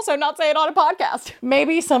and also not say it on a podcast.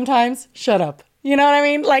 Maybe sometimes. Shut up. You know what I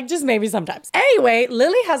mean? Like, just maybe sometimes. Anyway,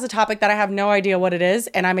 Lily has a topic that I have no idea what it is,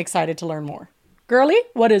 and I'm excited to learn more. Girly,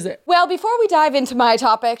 what is it? Well, before we dive into my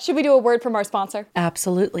topic, should we do a word from our sponsor?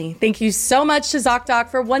 Absolutely. Thank you so much to ZocDoc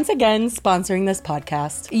for once again sponsoring this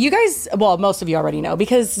podcast. You guys, well, most of you already know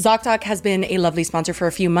because ZocDoc has been a lovely sponsor for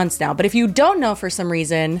a few months now. But if you don't know for some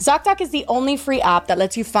reason, ZocDoc is the only free app that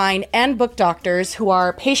lets you find and book doctors who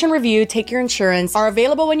are patient reviewed, take your insurance, are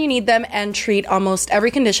available when you need them, and treat almost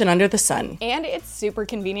every condition under the sun. And it's super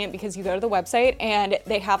convenient because you go to the website and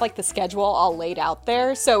they have like the schedule all laid out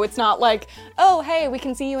there. So it's not like, oh, hey, we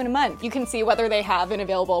can see you in a month. You can see whether they have an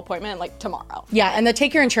available appointment like tomorrow. Yeah, and the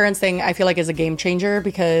take your insurance thing I feel like is a game changer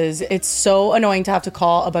because it's so annoying to have to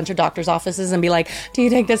call a bunch of doctor's offices and be like, do you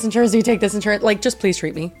take this insurance? Do you take this insurance? Like, just please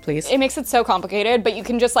treat me, please. It makes it so complicated, but you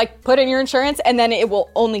can just like put in your insurance and then it will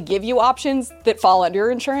only give you options that fall under your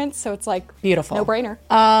insurance. So it's like beautiful. No brainer.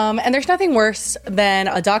 And there's nothing worse than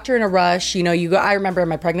a doctor in a rush. You know, I remember in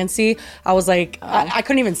my pregnancy, I was like, I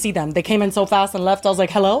couldn't even see them. They came in so fast and left. I was like,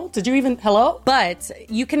 hello? Did you even, hello? But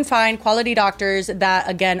you can find quality doctors that,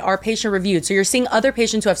 again, are patient reviewed. So you're seeing other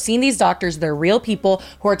patients who have seen these doctors. They're real people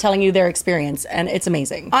who are telling you their experience, and it's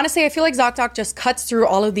amazing. Honestly, I feel like ZocDoc just cuts through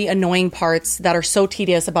all of the annoying parts that are so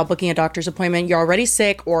tedious about booking a doctor's appointment. You're already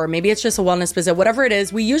sick, or maybe it's just a wellness visit, whatever it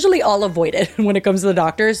is. We usually all avoid it when it comes to the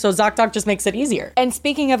doctors, so ZocDoc just makes it easier. And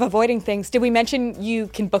speaking of avoiding things, did we mention you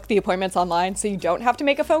can book the appointments online so you don't have to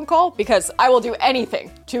make a phone call? Because I will do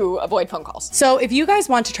anything to avoid phone calls. So if you guys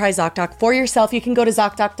want to try ZocDoc for yourself yourself, you can go to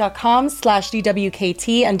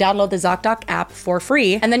ZocDoc.com/DWKT and download the ZocDoc app for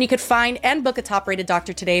free. And then you could find and book a top-rated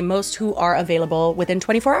doctor today, most who are available within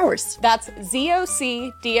 24 hours. That's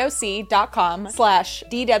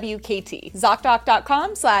ZocDoc.com/DWKT.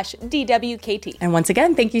 ZocDoc.com/DWKT. And once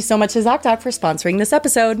again, thank you so much to ZocDoc for sponsoring this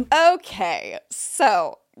episode. Okay,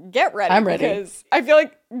 so get ready. I'm ready. Because I feel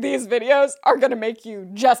like these videos are gonna make you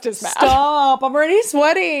just as mad. Stop, I'm already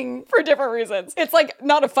sweating. For different reasons. It's like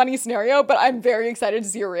not a funny scenario, but I'm very excited to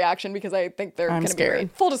see your reaction because I think they're gonna be great.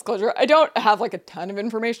 Full disclosure, I don't have like a ton of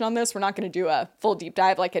information on this. We're not gonna do a full deep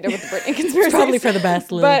dive like I did with the Britney conspiracy. Probably for the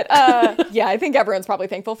best, Lou. But yeah, I think everyone's probably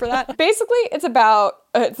thankful for that. Basically, it's about,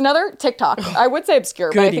 it's another TikTok. I would say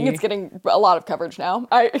obscure, but I think it's getting a lot of coverage now.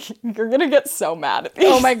 You're gonna get so mad at these.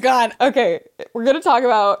 Oh my God. Okay, we're gonna talk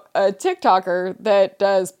about a TikToker that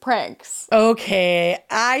does pranks. Okay,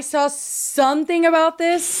 I saw something about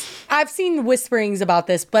this. I've seen whisperings about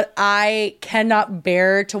this, but I cannot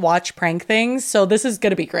bear to watch prank things, so this is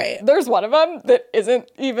gonna be great. There's one of them that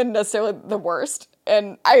isn't even necessarily the worst.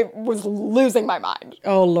 And I was losing my mind.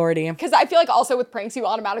 Oh, Lordy. Because I feel like also with pranks, you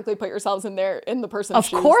automatically put yourselves in the person's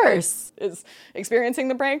shoes. Of course. That is experiencing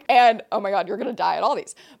the prank. And oh my God, you're going to die at all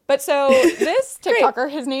these. But so this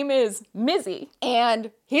TikToker, his name is Mizzy,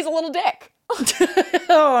 and he's a little dick.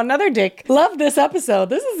 Oh, another dick. Love this episode.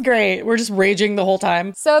 This is great. We're just raging the whole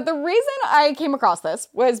time. So the reason I came across this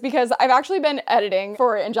was because I've actually been editing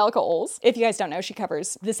for Angelica Oles. If you guys don't know, she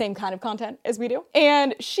covers the same kind of content as we do.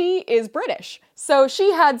 And she is British. So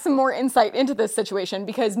she had some more insight into this situation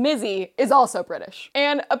because Mizzy is also British.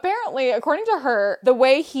 And apparently, according to her, the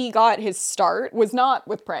way he got his start was not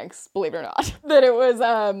with pranks, believe it or not. That it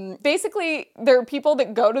was basically there are people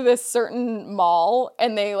that go to this certain mall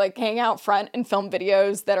and they like hang out front and film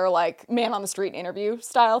videos that are like man on the street interview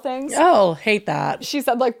style things. Oh, hate that. She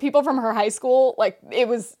said like people from her high school, like it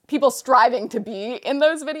was people striving to be in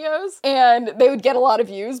those videos and they would get a lot of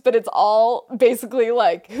views, but it's all basically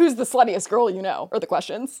like, who's the sluttiest girl you know? Or the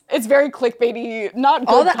questions. It's very clickbaity, not good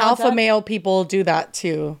All the content. alpha male people do that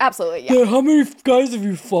too. Absolutely, yeah. How many guys have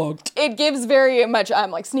you fucked? It gives very much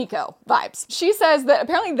like Sneeko vibes. She says that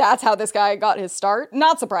apparently that's how this guy got his start.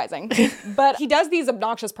 Not surprising. But he does these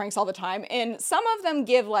obnoxious pranks all the time. And some of them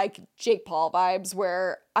give like Jake Paul vibes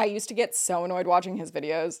where I used to get so annoyed watching his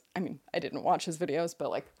videos. I mean, I didn't watch his videos, but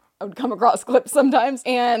like I would come across clips sometimes.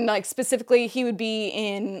 And like specifically he would be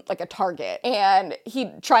in like a Target and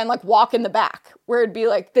he'd try and like walk in the back where it'd be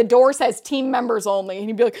like the door says team members only and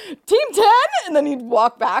he'd be like team 10 and then he'd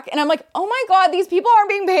walk back and I'm like, oh my God, these people aren't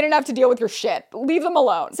being paid enough to deal with your shit. Leave them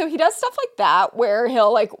alone. So he does stuff like that where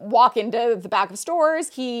he'll like walk into the back of stores.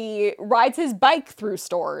 He rides his bike through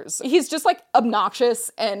stores. He's just like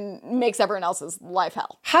obnoxious and makes everyone else's life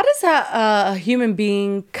hell. How does a human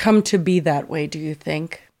being come to be that way, do you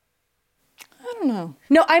think? I don't know.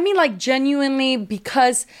 No, I mean like genuinely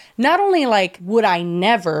because not only like would I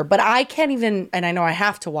never, but I can't even, and I know I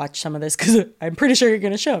have to watch some of this because I'm pretty sure you're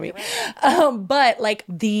going to show me. But like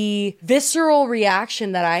the visceral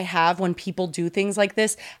reaction that I have when people do things like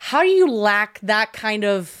this, how do you lack that kind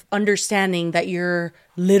of understanding that you're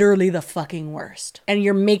literally the fucking worst and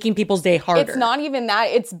you're making people's day harder? It's not even that.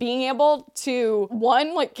 It's being able to,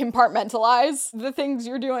 one, like compartmentalize the things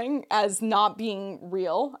you're doing as not being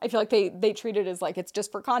real. I feel like they treat it as like it's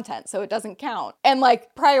just for content, so it doesn't count. And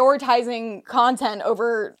like prioritizing content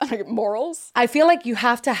over like morals. I feel like you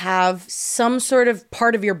have to have some sort of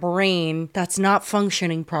part of your brain that's not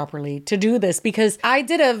functioning properly to do this because I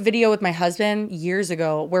did a video with my husband years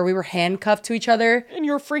ago where we were handcuffed to each other. And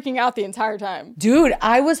you were freaking out the entire time. Dude,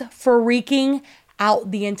 I was freaking out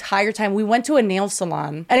the entire time. We went to a nail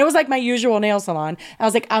salon and it was like my usual nail salon. I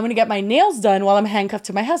was like, I'm gonna get my nails done while I'm handcuffed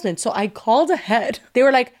to my husband. So I called ahead. They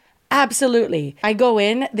were like, absolutely. I go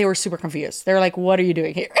in, they were super confused. They were like, what are you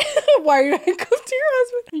doing here? Why are you handcuffed to your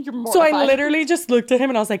husband? You're mortified. So I literally just looked at him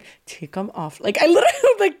and I was like, take them off. Like I literally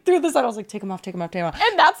like threw this out. I was like, take them off, take them off, take them off.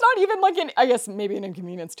 And that's not even like I guess maybe an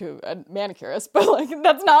inconvenience to a manicurist, but like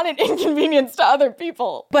that's not an inconvenience to other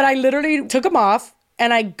people. But I literally took them off.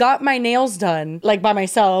 And I got my nails done, like by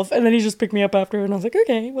myself. And then he just picked me up after. And I was like,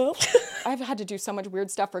 okay, well. I've had to do so much weird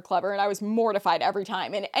stuff for Clever. And I was mortified every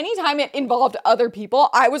time. And anytime it involved other people,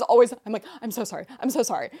 I'm like, I'm so sorry. I'm so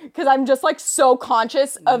sorry. Because I'm just like so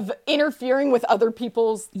conscious of interfering with other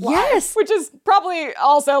people's lives. Which is probably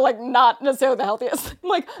also like not necessarily the healthiest. I'm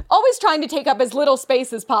like always trying to take up as little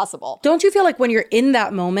space as possible. Don't you feel like when you're in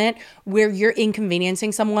that moment where you're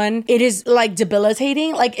inconveniencing someone, it is like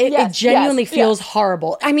debilitating? Like it genuinely feels horrible.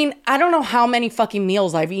 I mean, I don't know how many fucking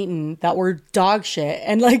meals I've eaten that were dog shit.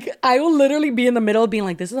 And like, I will will literally be in the middle being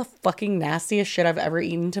like, this is the fucking nastiest shit I've ever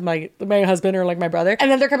eaten to my husband or like my brother.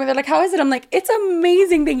 And then they're coming, they're like, how is it? I'm like, it's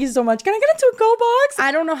amazing. Thank you so much. Can I get into a go box?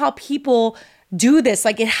 I don't know how people do this.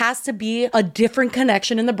 Like, it has to be a different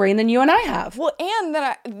connection in the brain than you and I have. Well, and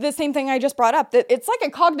then the same thing I just brought up, that it's like a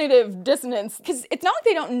cognitive dissonance, because it's not like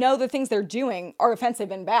they don't know the things they're doing are offensive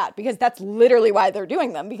and bad, because that's literally why they're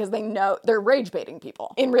doing them, because they know they're rage baiting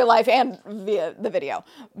people in real life and via the video.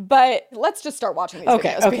 But let's just start watching these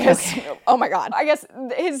videos because, oh my God. I guess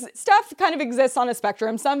his stuff kind of exists on a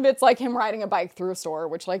spectrum. Some of it's like him riding a bike through a store,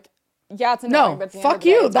 which like, yeah, it's annoying, but fuck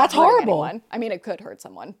you. That's horrible. I mean, it could hurt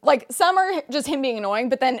someone. Like, some are just him being annoying,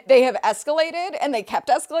 but then they have escalated and they kept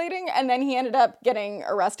escalating, and then he ended up getting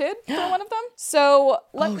arrested for one of them. So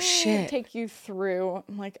let me take you through.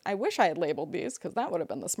 I'm like, I wish I had labeled these, because that would have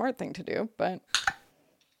been the smart thing to do, but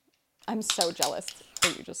I'm so jealous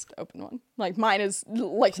that you just opened one. Like, mine is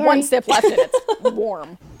like one sip left and it's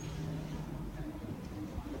warm.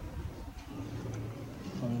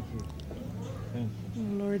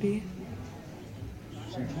 Lordy.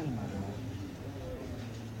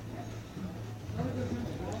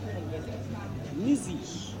 Easy.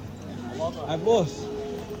 Hi, boss.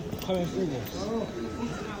 Coming through, boss.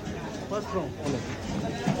 What's wrong?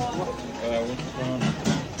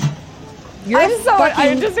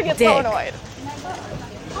 I just get so annoyed.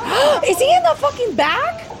 Is he in the fucking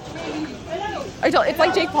back? It's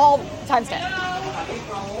like Jake Paul times 10.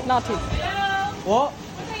 Not too. What?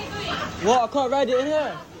 What? I can't ride it in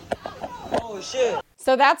here. Oh shit.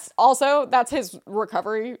 So that's his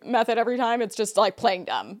recovery method every time. It's just like playing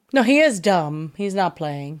dumb. No, he is dumb. He's not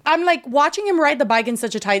playing. I'm like watching him ride the bike in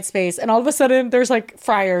such a tight space, and all of a sudden there's like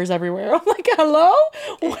fryers everywhere. I'm like, hello?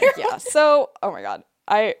 Yeah. So, oh my God.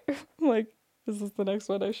 I'm like, is this the next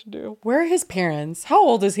one I should do? Where are his parents? How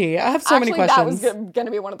old is he? I have so many questions. That was going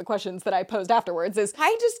to be one of the questions that I posed afterwards, is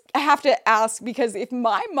I just have to ask, because if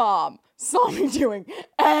my mom saw me doing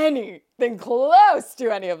anything close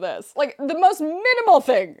to any of this, like the most minimal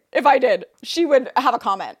thing, if I did, she would have a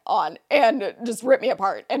comment on and just rip me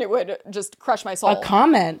apart, and it would just crush my soul. A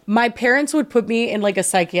comment? My parents would put me in like a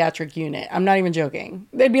psychiatric unit. I'm not even joking.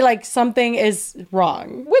 They'd be like, something is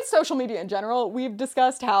wrong. With social media in general, we've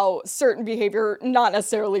discussed how certain behavior, not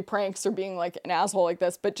necessarily pranks or being like an asshole like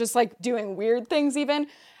this, but just like doing weird things even,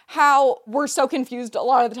 how we're so confused a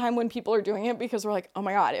lot of the time when people are doing it, because we're like, oh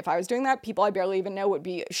my God, if I was doing that, people I barely even know would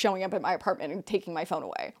be showing up at my apartment and taking my phone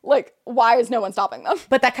away. Like, why is no one stopping them?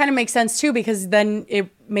 But that kind of makes sense too, because then it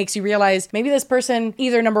makes you realize maybe this person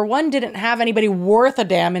either, number one, didn't have anybody worth a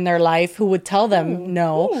damn in their life who would tell them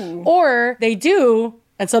no, or they do,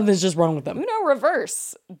 and something's just wrong with them. Uno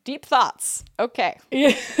reverse. Deep thoughts. Okay.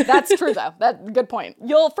 Yeah. That's true though. Good point.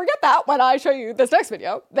 You'll forget that when I show you this next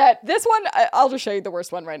video. That this one, I'll just show you the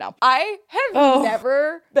worst one right now. I have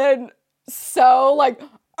never been so like,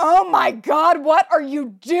 oh my God, what are you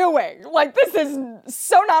doing? Like, this is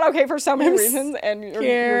so not okay for so many reasons, and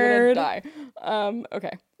you're gonna die.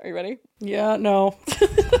 Okay. Are you ready? Yeah, no.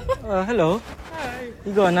 Hello. Hi.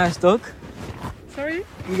 You got a nice dog? Sorry?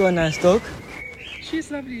 You got a nice dog? She's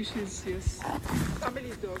lovely, she's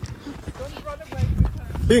family dog. Don't run away.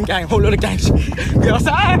 Big gang, whole lot of gangs. We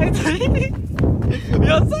outside! We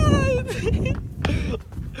outside!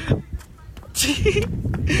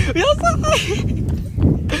 We outside!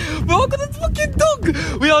 We're all gonna fucking dog!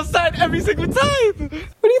 We outside every single time! What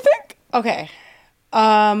do you think? Okay.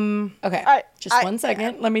 Okay. Just 1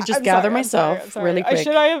 second. Let me just gather myself really quick.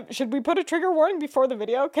 Should we put a trigger warning before the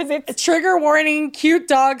video? Because it's a trigger warning. Cute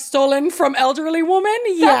dog stolen from elderly woman.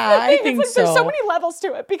 Yeah, I think so. There's so many levels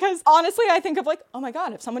to it, because honestly, I think of like, oh my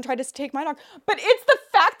God, if someone tried to take my dog, but it's the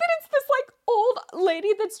fact that it's this like old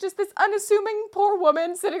lady that's just this unassuming poor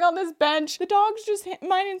woman sitting on this bench. The dog's just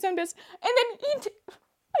minding his own business, and then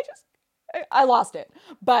I lost it.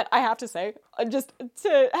 But I have to say, just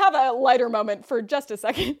to have a lighter moment for just a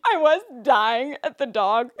second, I was dying at the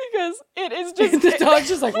dog, because it is just... The dog's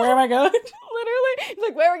just like, where am I going? Literally, it's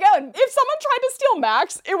like, where are we going? If someone tried to steal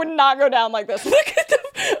Max, it would not go down like this. Look at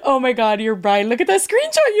oh my God, you're right. Look at that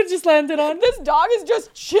screenshot you just landed on. This dog is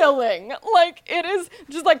just chilling. Like, it is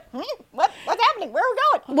just like, what's happening? Where are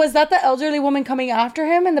we going? Was that the elderly woman coming after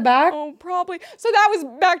him in the back? Oh, probably. So that was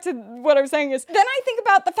back to what I was saying is, then I think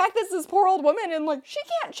about the fact that this poor old woman, and like, she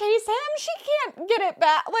can't chase him. She can't get it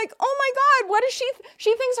back. Like, oh my God, what is she?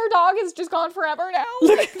 She thinks her dog is just gone forever now.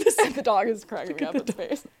 Look at this. The dog is cracking me up in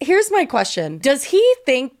space. Here's my question. Does he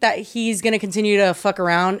think that he's going to continue to fuck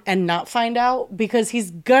around and not find out? Because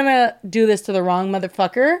he's going to do this to the wrong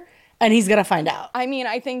motherfucker, And he's gonna find out. I mean,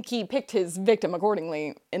 I think he picked his victim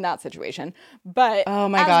accordingly in that situation. But oh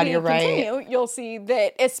my God, you're right. You'll see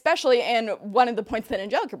that, especially in one of the points that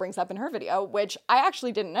Angelica brings up in her video, which I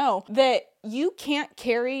actually didn't know, that you can't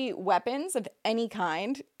carry weapons of any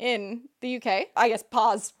kind in the UK. I guess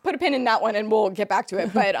pause, put a pin in that one, and we'll get back to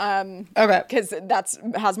it. But okay, because that's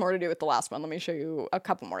has more to do with the last one. Let me show you a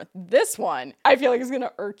couple more. This one, I feel like is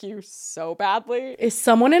gonna irk you so badly. Is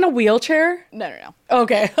someone in a wheelchair? No.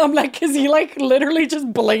 Okay, I'm like, is he like literally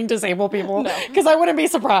just bling disabled people? No, because I wouldn't be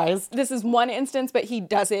surprised. This is one instance, but he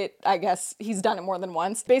does it. I guess he's done it more than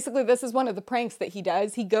once. Basically, this is one of the pranks that he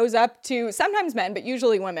does. He goes up to sometimes men, but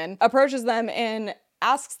usually women, approaches them and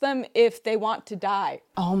asks them if they want to die.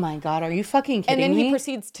 Oh my God, are you fucking kidding me? And then he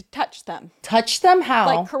proceeds to touch them. Touch them? How?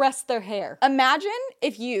 Like caress their hair. Imagine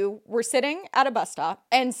if you were sitting at a bus stop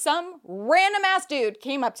and some random ass dude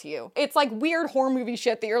came up to you. It's like weird horror movie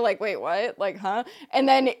shit that you're like, wait, what? Like, huh? And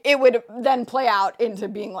then it would then play out into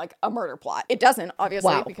being like a murder plot. It doesn't,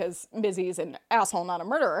 obviously, because Mizzy's an asshole, not a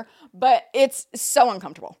murderer, but it's so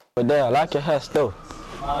uncomfortable. But there, I like your hair still.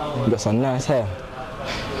 You got some nice hair.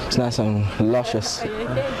 It's nice and luscious.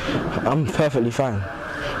 I'm perfectly fine.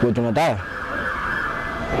 We're gonna die.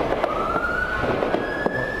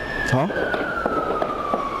 Huh?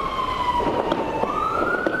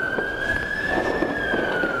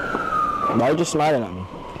 Why are you just smiling at me?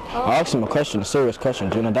 Oh. I asked him a question, a serious question.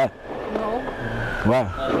 Do you wanna die? No. Why?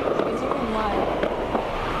 Why?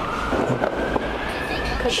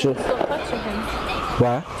 Because sure. you're still touching him.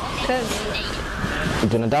 Why? Because. You're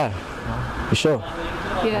gonna die. You sure?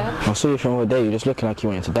 Yeah. I saw you from over there. You're just looking like you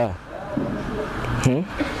wanted to die.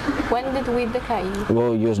 When did we look at you?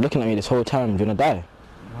 Well, you was looking at me this whole time. You wanna die?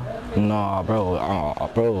 Nah, bro.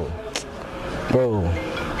 Bro.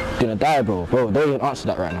 You're gonna die, bro. Bro, don't even answer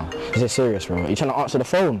that right now. This is serious, bro. You're trying to answer the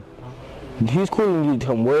phone. Who's calling you? They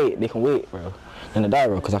can wait. They can wait, bro. You're gonna die,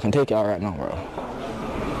 bro, because I can take it out right now, bro.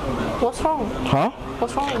 What's wrong? Huh?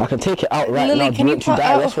 What's wrong? I can take it out right Lily, now. can you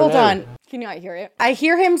hold on? Can you not hear it? I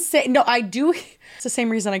hear him say, no, I do. It's the same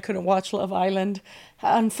reason I couldn't watch Love Island.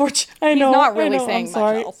 Unfortunately, I know. He's not really saying I'm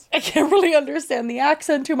sorry. much else. I can't really understand the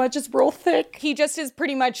accent too much. It's real thick. He just is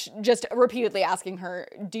pretty much just repeatedly asking her,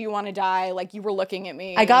 do you want to die? Like, you were looking at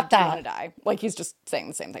me. I got do that. You want to die? Like, he's just saying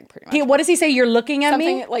the same thing pretty much. What does he say? You're looking at me?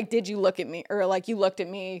 Something like, did you look at me? Or like, you looked at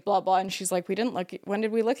me, blah, blah. And she's like, we didn't look at, when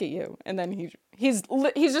did we look at you? And then he's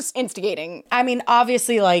just instigating. I mean,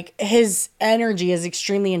 obviously, like, his energy is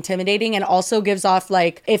extremely intimidating and also gives off,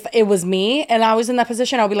 like, if it was me and I was in that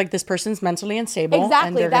position, I'll be like, this person's mentally unstable.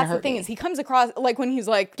 Exactly. And that's the thing is he comes across, like, when he's,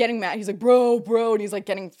 like, getting mad, he's like, bro, and he's, like,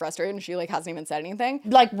 getting frustrated and she, like, hasn't even said anything.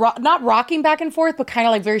 Like, not rocking back and forth, but kind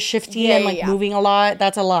of, like, very shifty and, like, moving a lot.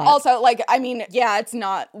 That's a lot. Also, like, I mean, yeah, it's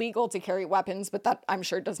not legal to carry weapons, but that, I'm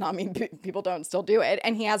sure, does not mean people don't still do it.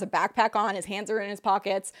 And he has a backpack on, his hands are in his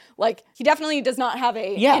pockets. Like, he definitely does not have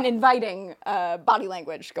an inviting body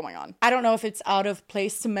language going on. I don't know if it's out of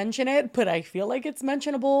place to mention it, but I feel like it's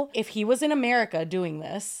mentionable. If he was in America doing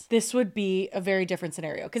this would be a very different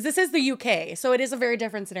scenario. Because this is the UK, so it is a very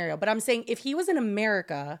different scenario. But I'm saying if he was in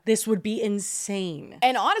America, this would be insane.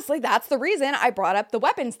 And honestly, that's the reason I brought up the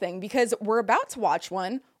weapons thing, because we're about to watch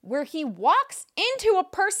one where he walks into a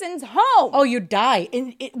person's home. Oh, you die.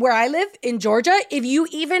 Where I live, in Georgia, if you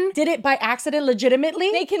even did it by accident legitimately,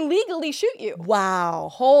 they can legally shoot you. Wow.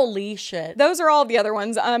 Holy shit. Those are all the other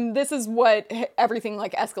ones. This is what everything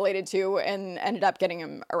like escalated to and ended up getting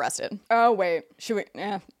him arrested. Oh, wait. Should we?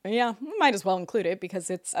 Yeah, we might as well include it because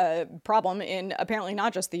it's a problem in apparently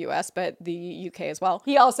not just the US, but the UK as well.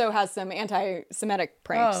 He also has some anti-Semitic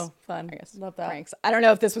pranks. Oh, fun. I guess. Love that. Pranks. I don't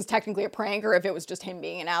know if this was technically a prank or if it was just him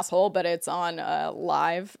being an asshole, but it's on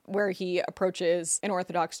live where he approaches an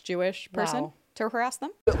Orthodox Jewish person to harass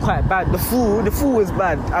them. Quite bad. The fool was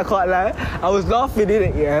bad. I can't lie. I was laughing in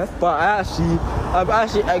it, yeah, but I've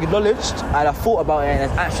actually acknowledged and I thought about it, and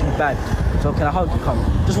it's actually bad. So can I hug you, come?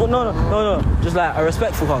 Just no. Just like a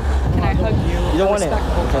respectful hug. Can I hug you? You don't want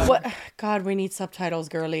it. What? God, we need subtitles,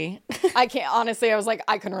 girly. I can't, honestly, I was like,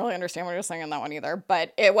 I couldn't really understand what he was saying on that one either,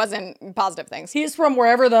 but it wasn't positive things. He's from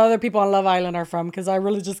wherever the other people on Love Island are from, because I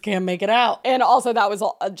really just can't make it out. And also that was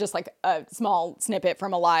just like a small snippet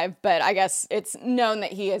from Alive, but I guess it's known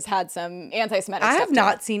that he has had some anti-Semitic stuff. I have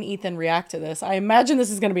not seen Ethan react to this. I imagine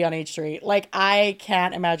this is going to be on H3. Like, I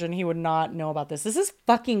can't imagine he would not know about this. This is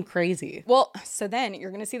fucking crazy. Well, so then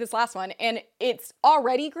you're going to see this last one, and it's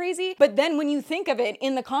already crazy, but then when you think of it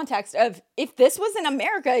in the context of if this was in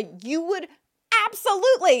America, you would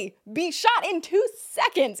absolutely be shot in 2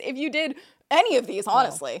 seconds if you did any of these,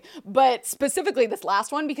 honestly. Wow. But specifically this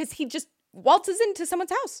last one, because he just waltzes into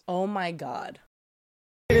someone's house. Oh my God.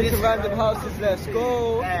 Into random houses, let's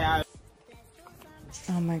go.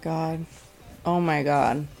 Oh my God. Oh my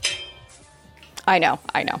God. I know.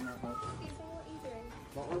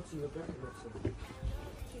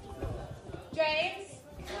 James?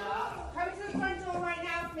 Come to the front door right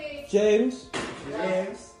now, please. James?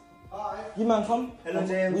 You man, come. Hello,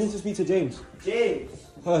 James. We need to speak to James. James.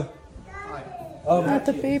 Hi. Not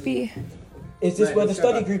the baby. Is this where the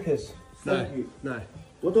study group is? No.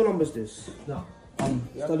 What door number is this? No.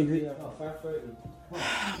 Study group. Oh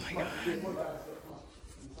my God.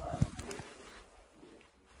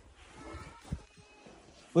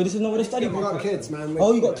 Wait, this is not where the study group is? got kids, man.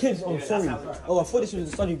 Oh, you got kids? Oh, sorry. Oh, I thought this was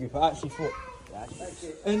the study group. I actually thought.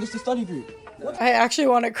 And this is the study group. I actually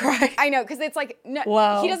want to cry. I know, because it's like, no,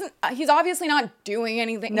 Well- he doesn't, he's obviously not doing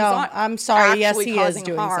anything. No, He's not I'm sorry. Yes, actually he is causing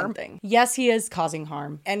doing harm. something. Yes, he is causing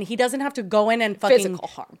harm. And he doesn't have to go in and fucking... Physical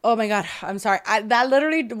harm. Oh my God. I'm sorry. That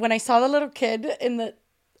literally, when I saw the little kid in the...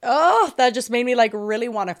 Oh, that just made me like really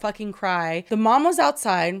want to fucking cry. The mom was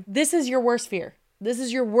outside. This is your worst fear. This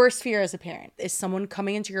is your worst fear as a parent, is someone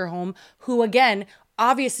coming into your home who, again,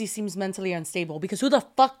 obviously seems mentally unstable, because who the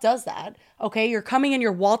fuck does that? Okay, you're coming in,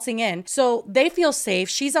 you're waltzing in. So they feel safe.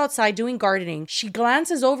 She's outside doing gardening. She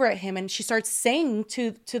glances over at him and she starts saying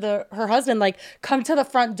to her husband, like, come to the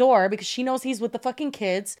front door, because she knows he's with the fucking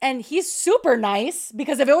kids. And he's super nice,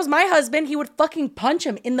 because if it was my husband, he would fucking punch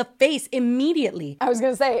him in the face immediately. I was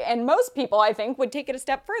gonna say, and most people, I think, would take it a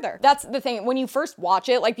step further. That's the thing. When you first watch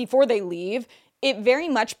it, like before they leave, it very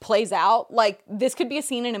much plays out like this could be a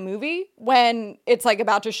scene in a movie when it's like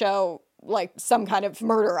about to show like some kind of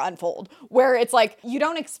murder unfold, where it's like you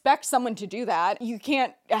don't expect someone to do that. You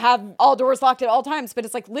can't have all doors locked at all times, but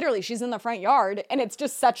it's like literally she's in the front yard, and it's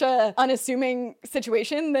just such a unassuming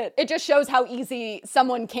situation that it just shows how easy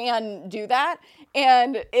someone can do that.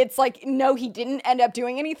 And it's like, no, he didn't end up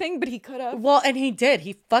doing anything, but he could have. Well, and he did.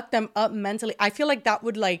 He fucked them up mentally. I feel like that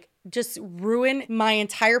would like just ruin my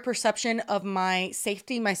entire perception of my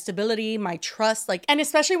safety, my stability, my trust. Like, and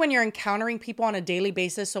especially when you're encountering people on a daily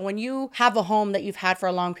basis. So when you have a home that you've had for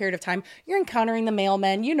a long period of time, you're encountering the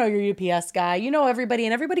mailman, you know, your UPS guy, you know, everybody,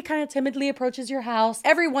 and everybody kind of timidly approaches your house.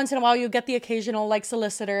 Every once in a while, you get the occasional like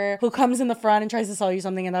solicitor who comes in the front and tries to sell you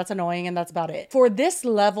something, and that's annoying, and that's about it. For this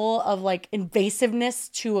level of like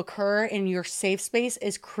invasiveness to occur in your safe space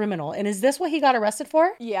is criminal. And is this what he got arrested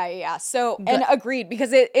for? Yeah. So, and agreed,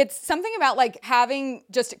 because it's something about like having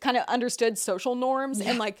just kind of understood social norms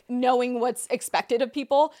and like knowing what's expected of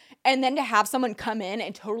people, and then to have someone come in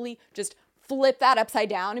and totally just flip that upside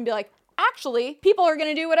down and be like, actually, people are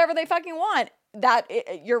going to do whatever they fucking want.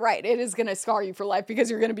 You're right. It is going to scar you for life, because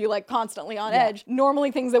you're going to be like constantly on edge. Normally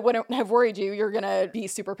things that wouldn't have worried you, you're going to be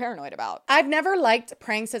super paranoid about. I've never liked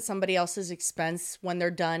pranks at somebody else's expense when they're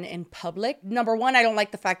done in public. Number one, I don't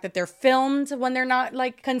like the fact that they're filmed when they're not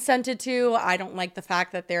like consented to. I don't like the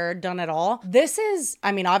fact that they're done at all. This is,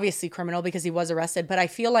 I mean, obviously criminal because he was arrested, but I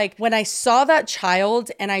feel like when I saw that child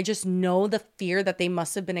and I just know the fear that they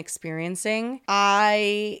must have been experiencing,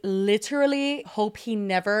 I literally hope he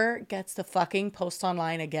never gets the fucking post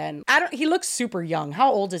online again. He looks super young.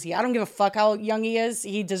 How old is he? I don't give a fuck how young he is.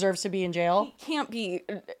 He deserves to be in jail. He can't be,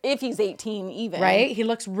 if he's 18 even. Right? He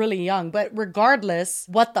looks really young. But regardless,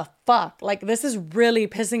 what the fuck? Like, this is really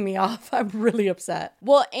pissing me off. I'm really upset.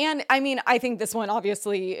 Well, and I mean, I think this one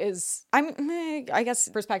obviously is, I guess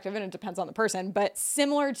perspective, and it depends on the person, but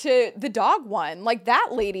similar to the dog one, like that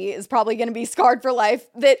lady is probably going to be scarred for life,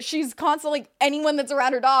 that she's constantly, anyone that's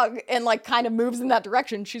around her dog and like kind of moves in that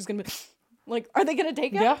direction, she's going to be like, are they going to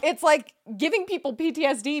take it? Yeah. It's like giving people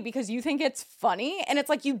PTSD because you think it's funny. And it's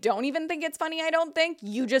like, you don't even think it's funny, I don't think.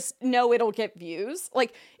 You just know it'll get views.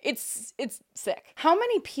 Like, it's sick. How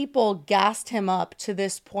many people gassed him up to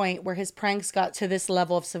this point where his pranks got to this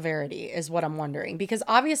level of severity is what I'm wondering. Because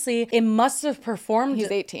obviously it must have performed.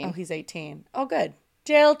 He's 18. Oh, he's 18. Oh, good.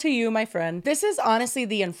 Jail to you, my friend. This is honestly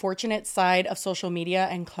the unfortunate side of social media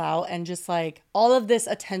and clout, and just like all of this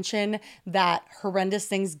attention that horrendous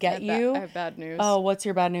things get you. I have bad news. Oh, what's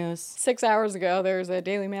your bad news? 6 hours ago, there's a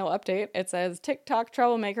Daily Mail update. It says, TikTok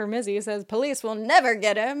troublemaker Mizzy says police will never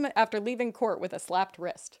get him after leaving court with a slapped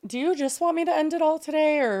wrist. Do you just want me to end it all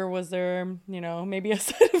today, or was there, maybe a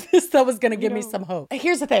side of this that was going to give me some hope?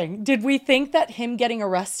 Here's the thing. Did we think that him getting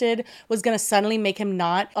arrested was going to suddenly make him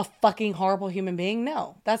not a fucking horrible human being?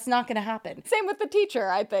 No, that's not going to happen. Same with the teacher,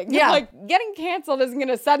 I think. Yeah. Like, getting canceled isn't going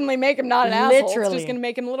to suddenly make him not an asshole. It's just going to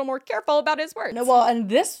make him a little more careful about his words. No, well, and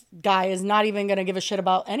this guy is not even going to give a shit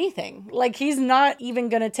about anything. Like, he's not even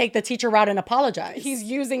going to take the teacher route and apologize. He's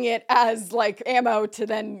using it as, like, ammo to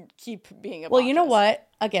then keep being obnoxious. Well, you know what?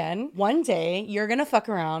 Again, one day you're going to fuck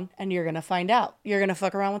around and you're going to find out. You're going to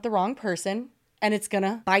fuck around with the wrong person and it's going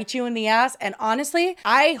to bite you in the ass. And honestly,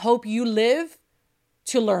 I hope you live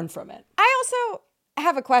to learn from it. I also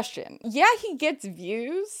have a question. Yeah, he gets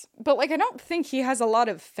views, but like I don't think he has a lot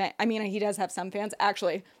of I mean, he does have some fans.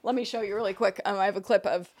 Actually, let me show you really quick. I have a clip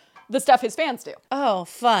of the stuff his fans do. Oh,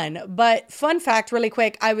 fun. But fun fact really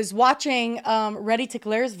quick, I was watching Ready to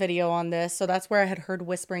Claire's video on this, so that's where I had heard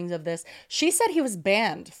whisperings of this. She said he was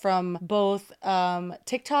banned from both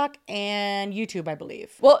TikTok and YouTube, I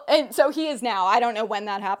believe. Well, and so he is now. I don't know when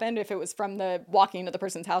that happened, if it was from the walking into the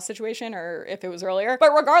person's house situation or if it was earlier.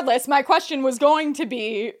 But regardless, my question was going to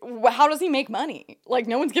be, how does he make money? Like,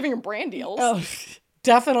 no one's giving him brand deals. Oh,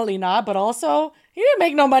 definitely not. But also, he didn't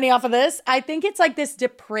make no money off of this. I think it's like this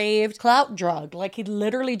depraved clout drug. Like, he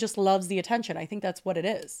literally just loves the attention. I think that's what it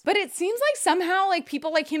is. But it seems like somehow like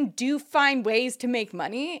people like him do find ways to make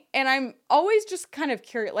money. And I'm always just kind of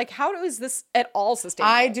curious, like, how is this at all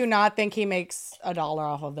sustainable? I do not think he makes $1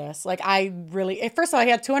 off of this. Like, I really, first of all,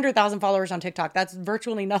 he had 200,000 followers on TikTok. That's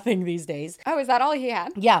virtually nothing these days. Oh, is that all he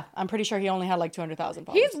had? Yeah, I'm pretty sure he only had like 200,000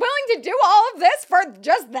 followers. He's willing to do all of this for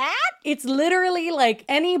just that? It's literally like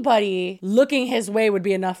anybody looking his way would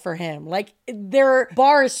be enough for him. Like, their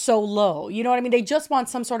bar is so low. You know what I mean? They just want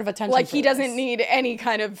some sort of attention. Like, he doesn't need any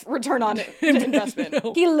kind of return on investment.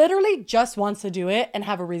 No. He literally just wants to do it and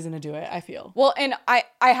have a reason to do it, I feel. Well, and I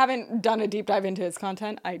haven't done a deep dive into his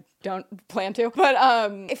content. I don't plan to. But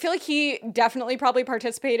I feel like he definitely probably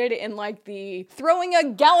participated in like the throwing a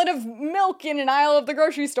gallon of milk in an aisle of the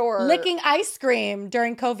grocery store. Licking ice cream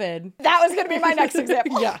during COVID. That was going to be my next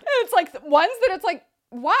example. Yeah. It's like ones that it's like,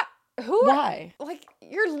 what? Who? Why? Like,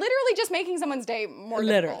 you're literally just making someone's day more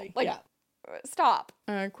literally difficult. Like, yeah. Stop.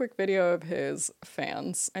 A quick video of his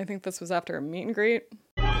fans. I think this was after a meet and greet.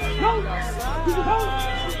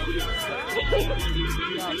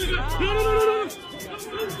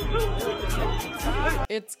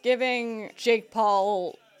 It's giving Jake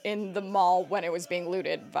Paul in the mall when it was being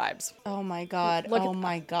looted vibes. Oh my God. Oh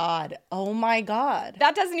my God. Oh my God.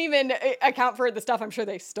 That doesn't even account for the stuff I'm sure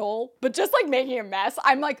they stole, but just like making a mess.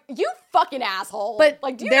 I'm like, you fucking asshole. But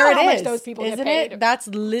like, do you there know how it much is, those people isn't get paid? it? That's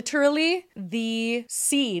literally the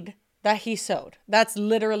seed that he sowed. That's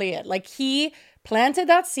literally it. Like, he planted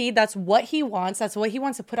that seed. That's what he wants. That's what he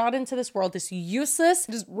wants to put out into this world. This useless,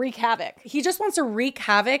 just wreak havoc. He just wants to wreak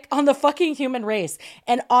havoc on the fucking human race.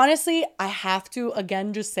 And honestly, I have to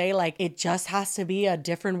again just say, like, it just has to be a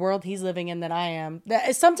different world he's living in than I am.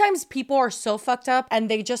 Sometimes people are so fucked up and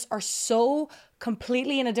they just are so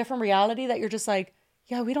completely in a different reality that you're just like,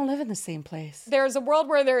 yeah, we don't live in the same place. There's a world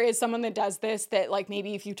where there is someone that does this that, like,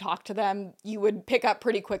 maybe if you talk to them, you would pick up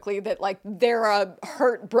pretty quickly that, like, they're a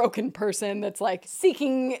hurt, broken person that's, like,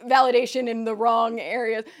 seeking validation in the wrong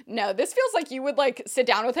areas. No, this feels like you would, like, sit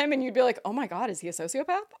down with him and you'd be like, oh my God, is he a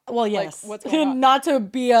sociopath? Well, yes. Like, what's going on? Not to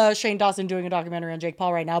be Shane Dawson doing a documentary on Jake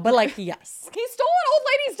Paul right now, but, like, yes. He stole an old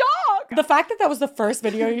lady's dog! The fact that that was the first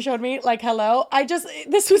video you showed me, like, hello,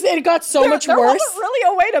 it got so much worse. There wasn't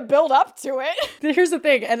really a way to build up to it. Here's the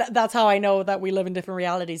thing, and that's how I know that we live in different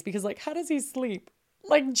realities, because, like, how does he sleep?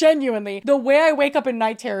 Like, genuinely, the way I wake up in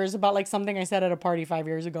night terrors about, like, something I said at a party 5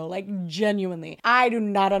 years ago, like, genuinely, I do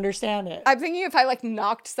not understand it. I'm thinking if I, like,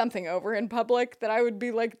 knocked something over in public, that I would be,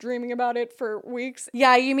 like, dreaming about it for weeks.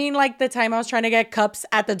 Yeah, you mean, like, the time I was trying to get cups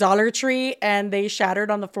at the Dollar Tree and they shattered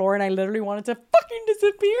on the floor and I literally wanted to fucking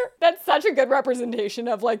disappear? That's such a good representation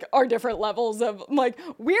of, like, our different levels of, like,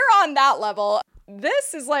 we're on that level.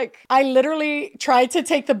 This is like... I literally tried to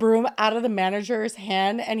take the broom out of the manager's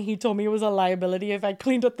hand and he told me it was a liability if I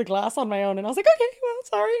cleaned up the glass on my own. And I was like, okay, well,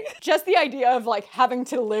 sorry. Just the idea of, like, having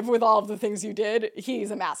to live with all of the things you did,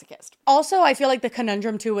 he's a masochist. Also, I feel like the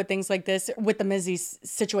conundrum too with things like this, with the Mizzy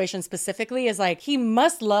situation specifically, is like, he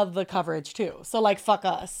must love the coverage too. So, like, fuck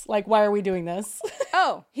us. Like, why are we doing this?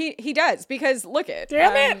 Oh, he does, because look it.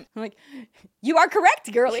 Damn it. I'm like, you are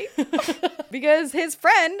correct, girly. Because his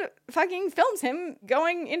friend fucking films him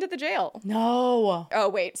going into the jail. No. Oh,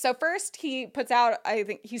 wait. So first he puts out, I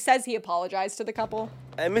think, he says he apologized to the couple.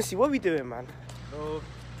 Hey, Missy, what are we doing, man? So,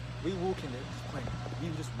 we walking there. We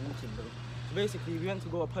were just walking, bro. So basically, we went to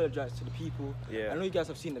go apologize to the people. Yeah. I know you guys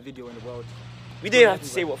have seen the video in the world. We didn't have to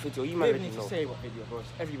say what video. You might don't already need know. to say what video, bro. It's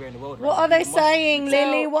everywhere in the world. What are they saying,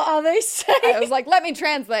 Lily? What are they saying? I was like, let me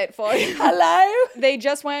translate for you. Hello? They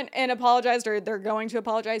just went and apologized, or they're going to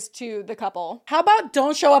apologize to the couple. How about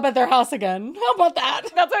don't show up at their house again? How about that?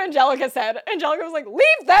 That's what Angelica said. Angelica was like,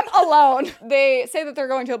 leave them alone. They say that they're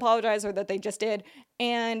going to apologize, or that they just did,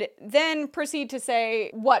 and then proceed to say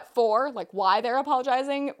what for, like why they're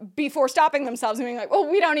apologizing, before stopping themselves and being like, well,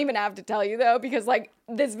 we don't even have to tell you though, because like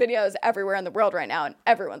this video is everywhere in the world right now and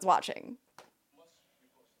everyone's watching.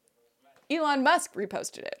 Elon Musk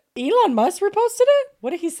reposted it. Elon Musk reposted it?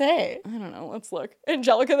 What did he say? I don't know. Let's look.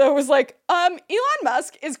 Angelica, though, was like, Elon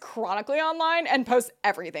Musk is chronically online and posts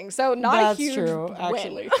everything. So not That's a huge true, win.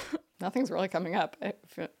 actually. Nothing's really coming up.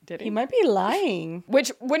 Did he? He might be lying.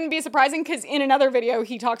 Which wouldn't be surprising because in another video,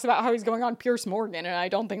 he talks about how he's going on Piers Morgan, and I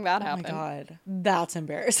don't think that happened. Oh my God. That's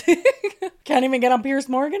embarrassing. Can't even get on Piers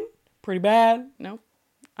Morgan? Pretty bad. Nope.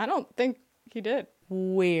 I don't think he did.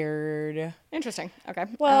 Weird. Interesting. Okay.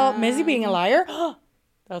 Well, Mizzy being a liar?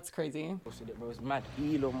 That's crazy. Bro, it's mad.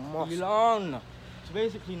 Elon. So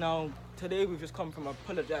basically now, today we've just come from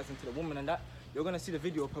apologizing to the woman and that. You're gonna see the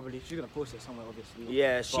video probably. She's gonna post it somewhere, obviously.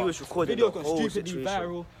 Yeah, she was recording the the video whole got stupidly situation.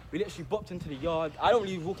 viral. We literally bopped into the yard. I don't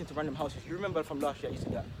really walk into random houses. You remember from last year, I used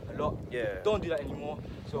to do that a lot. Yeah. Don't do that anymore.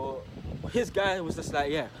 So his guy was just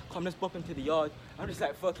like, yeah, come, let's bop into the yard. I'm just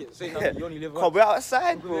like, fuck it, say nothing. You only live Come, we're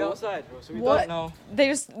outside, bro. We're outside, bro. So we What? don't know. They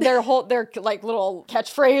just, their like little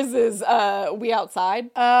catchphrase is, we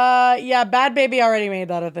outside. Yeah, Bad Baby already made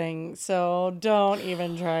that a thing, so don't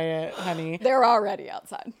even try it, honey. They're already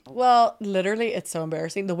outside. Well, literally, it's so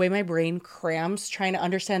embarrassing. The way my brain cramps trying to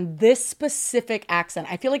understand this specific accent.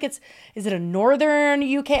 I feel like is it a northern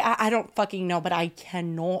UK? I don't fucking know, but I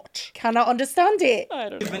cannot understand it. I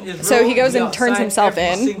don't know. So he goes and turns himself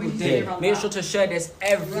in. Make sure to share this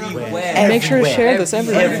everywhere. Make sure to share this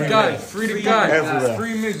everywhere. Free to God. Everywhere.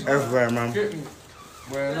 Free music. Everywhere, man.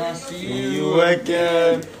 When I see You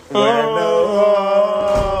again.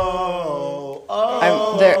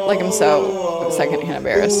 I'm there, like I'm so secondhand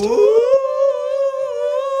embarrassed.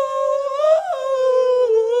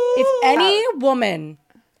 If any woman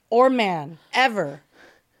or man ever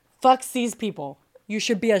fucks these people, you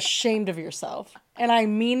should be ashamed of yourself. And I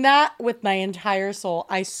mean that with my entire soul.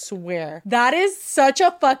 I swear. That is such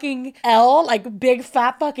a fucking L, like big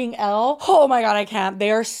fat fucking L. Oh my God, I can't.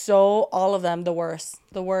 They are so, all of them, the worst.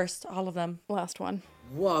 The worst, all of them. Last one.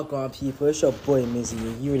 What on, people? It's your boy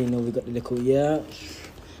Mizzy. You already know we got the little, yeah.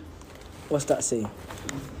 What's that say?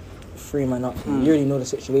 Free man up. You already know the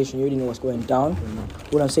situation. You already know what's going down.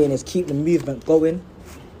 What I'm saying is keep the movement going.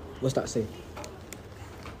 What's that say?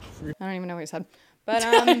 I don't even know what he said. But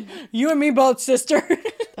you and me both, sister.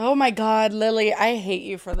 Oh my God, Lily, I hate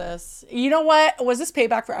you for this. You know what? Was this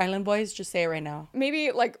payback for Island Boys? Just say it right now.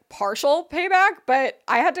 maybe like partial payback, but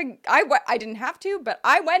I didn't have to, but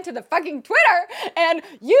I went to the fucking Twitter and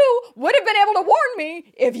you would have been able to warn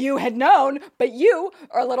me if you had known, but you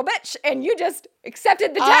are a little bitch and you just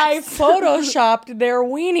accepted the text. I photoshopped their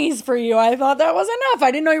weenies for you. I thought that was enough.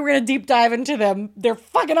 I didn't know you were going to deep dive into them. They're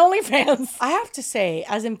fucking OnlyFans. I have to say,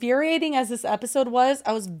 as infuriating as this episode was,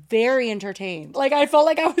 I was very entertained. Like, I felt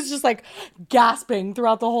like I was just like gasping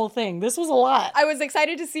throughout the whole thing. This was a lot. I was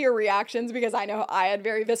excited to see your reactions because I know I had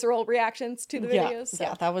very visceral reactions to the videos. So.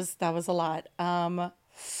 Yeah, that was a lot.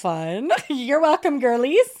 Fun. You're welcome,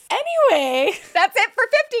 girlies. Anyway, that's it for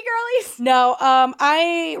 50, girlies. No,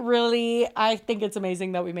 I think it's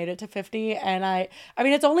amazing that we made it to 50, and I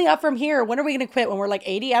mean, it's only up from here. When are we gonna quit? When we're like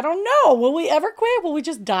 80? I don't know. Will we ever quit? Will we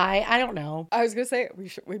just die? I don't know. I was gonna say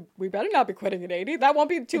we better not be quitting at 80. That won't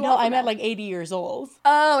be too long. No, I meant like 80 years old.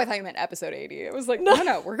 Oh, I thought you meant episode 80. It was like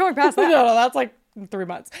no, we're going past that. No, that's like 3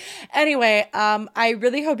 months. Anyway, I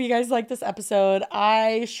really hope you guys liked this episode.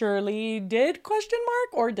 I surely did, ?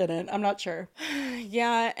 Or didn't. I'm not sure.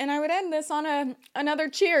 Yeah, and I would end this on another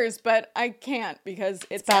cheers, but I can't because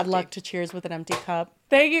it's bad empty. luck to cheers with an empty cup.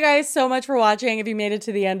 Thank you guys so much for watching. If you made it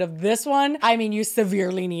to the end of this one, I mean, you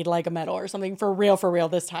severely need like a medal or something for real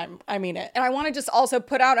this time. I mean it. And I want to just also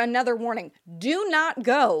put out another warning. Do not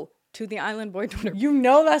go to the Island Boy Twitter. You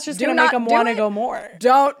know that's just going to make them want to go more.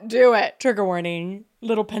 Don't do it. Trigger warning.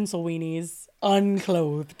 Little pencil weenies.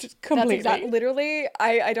 Unclothed. Completely. That's literally,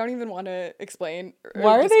 I don't even want to explain.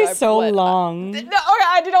 Why are they so long? No, okay,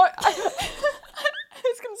 I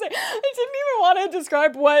was going to say, I didn't even want to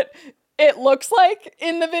describe what it looks like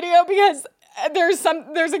in the video because there's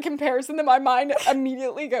a comparison that my mind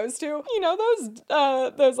immediately goes to. You know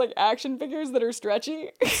those like action figures that are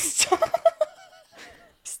stretchy?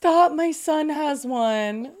 Stop, my son has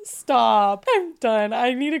one. Stop. I'm done.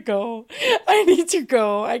 I need to go.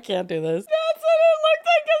 I can't do this. That's what it looked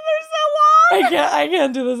like because they're so long. I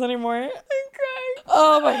can't do this anymore. I'm crying.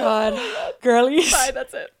 Oh my God. Girlies. Bye,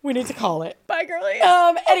 that's it. We need to call it. Bye, girlies.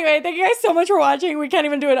 Anyway, thank you guys so much for watching. We can't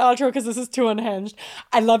even do an outro because this is too unhinged.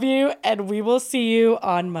 I love you and we will see you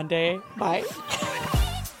on Monday. Bye.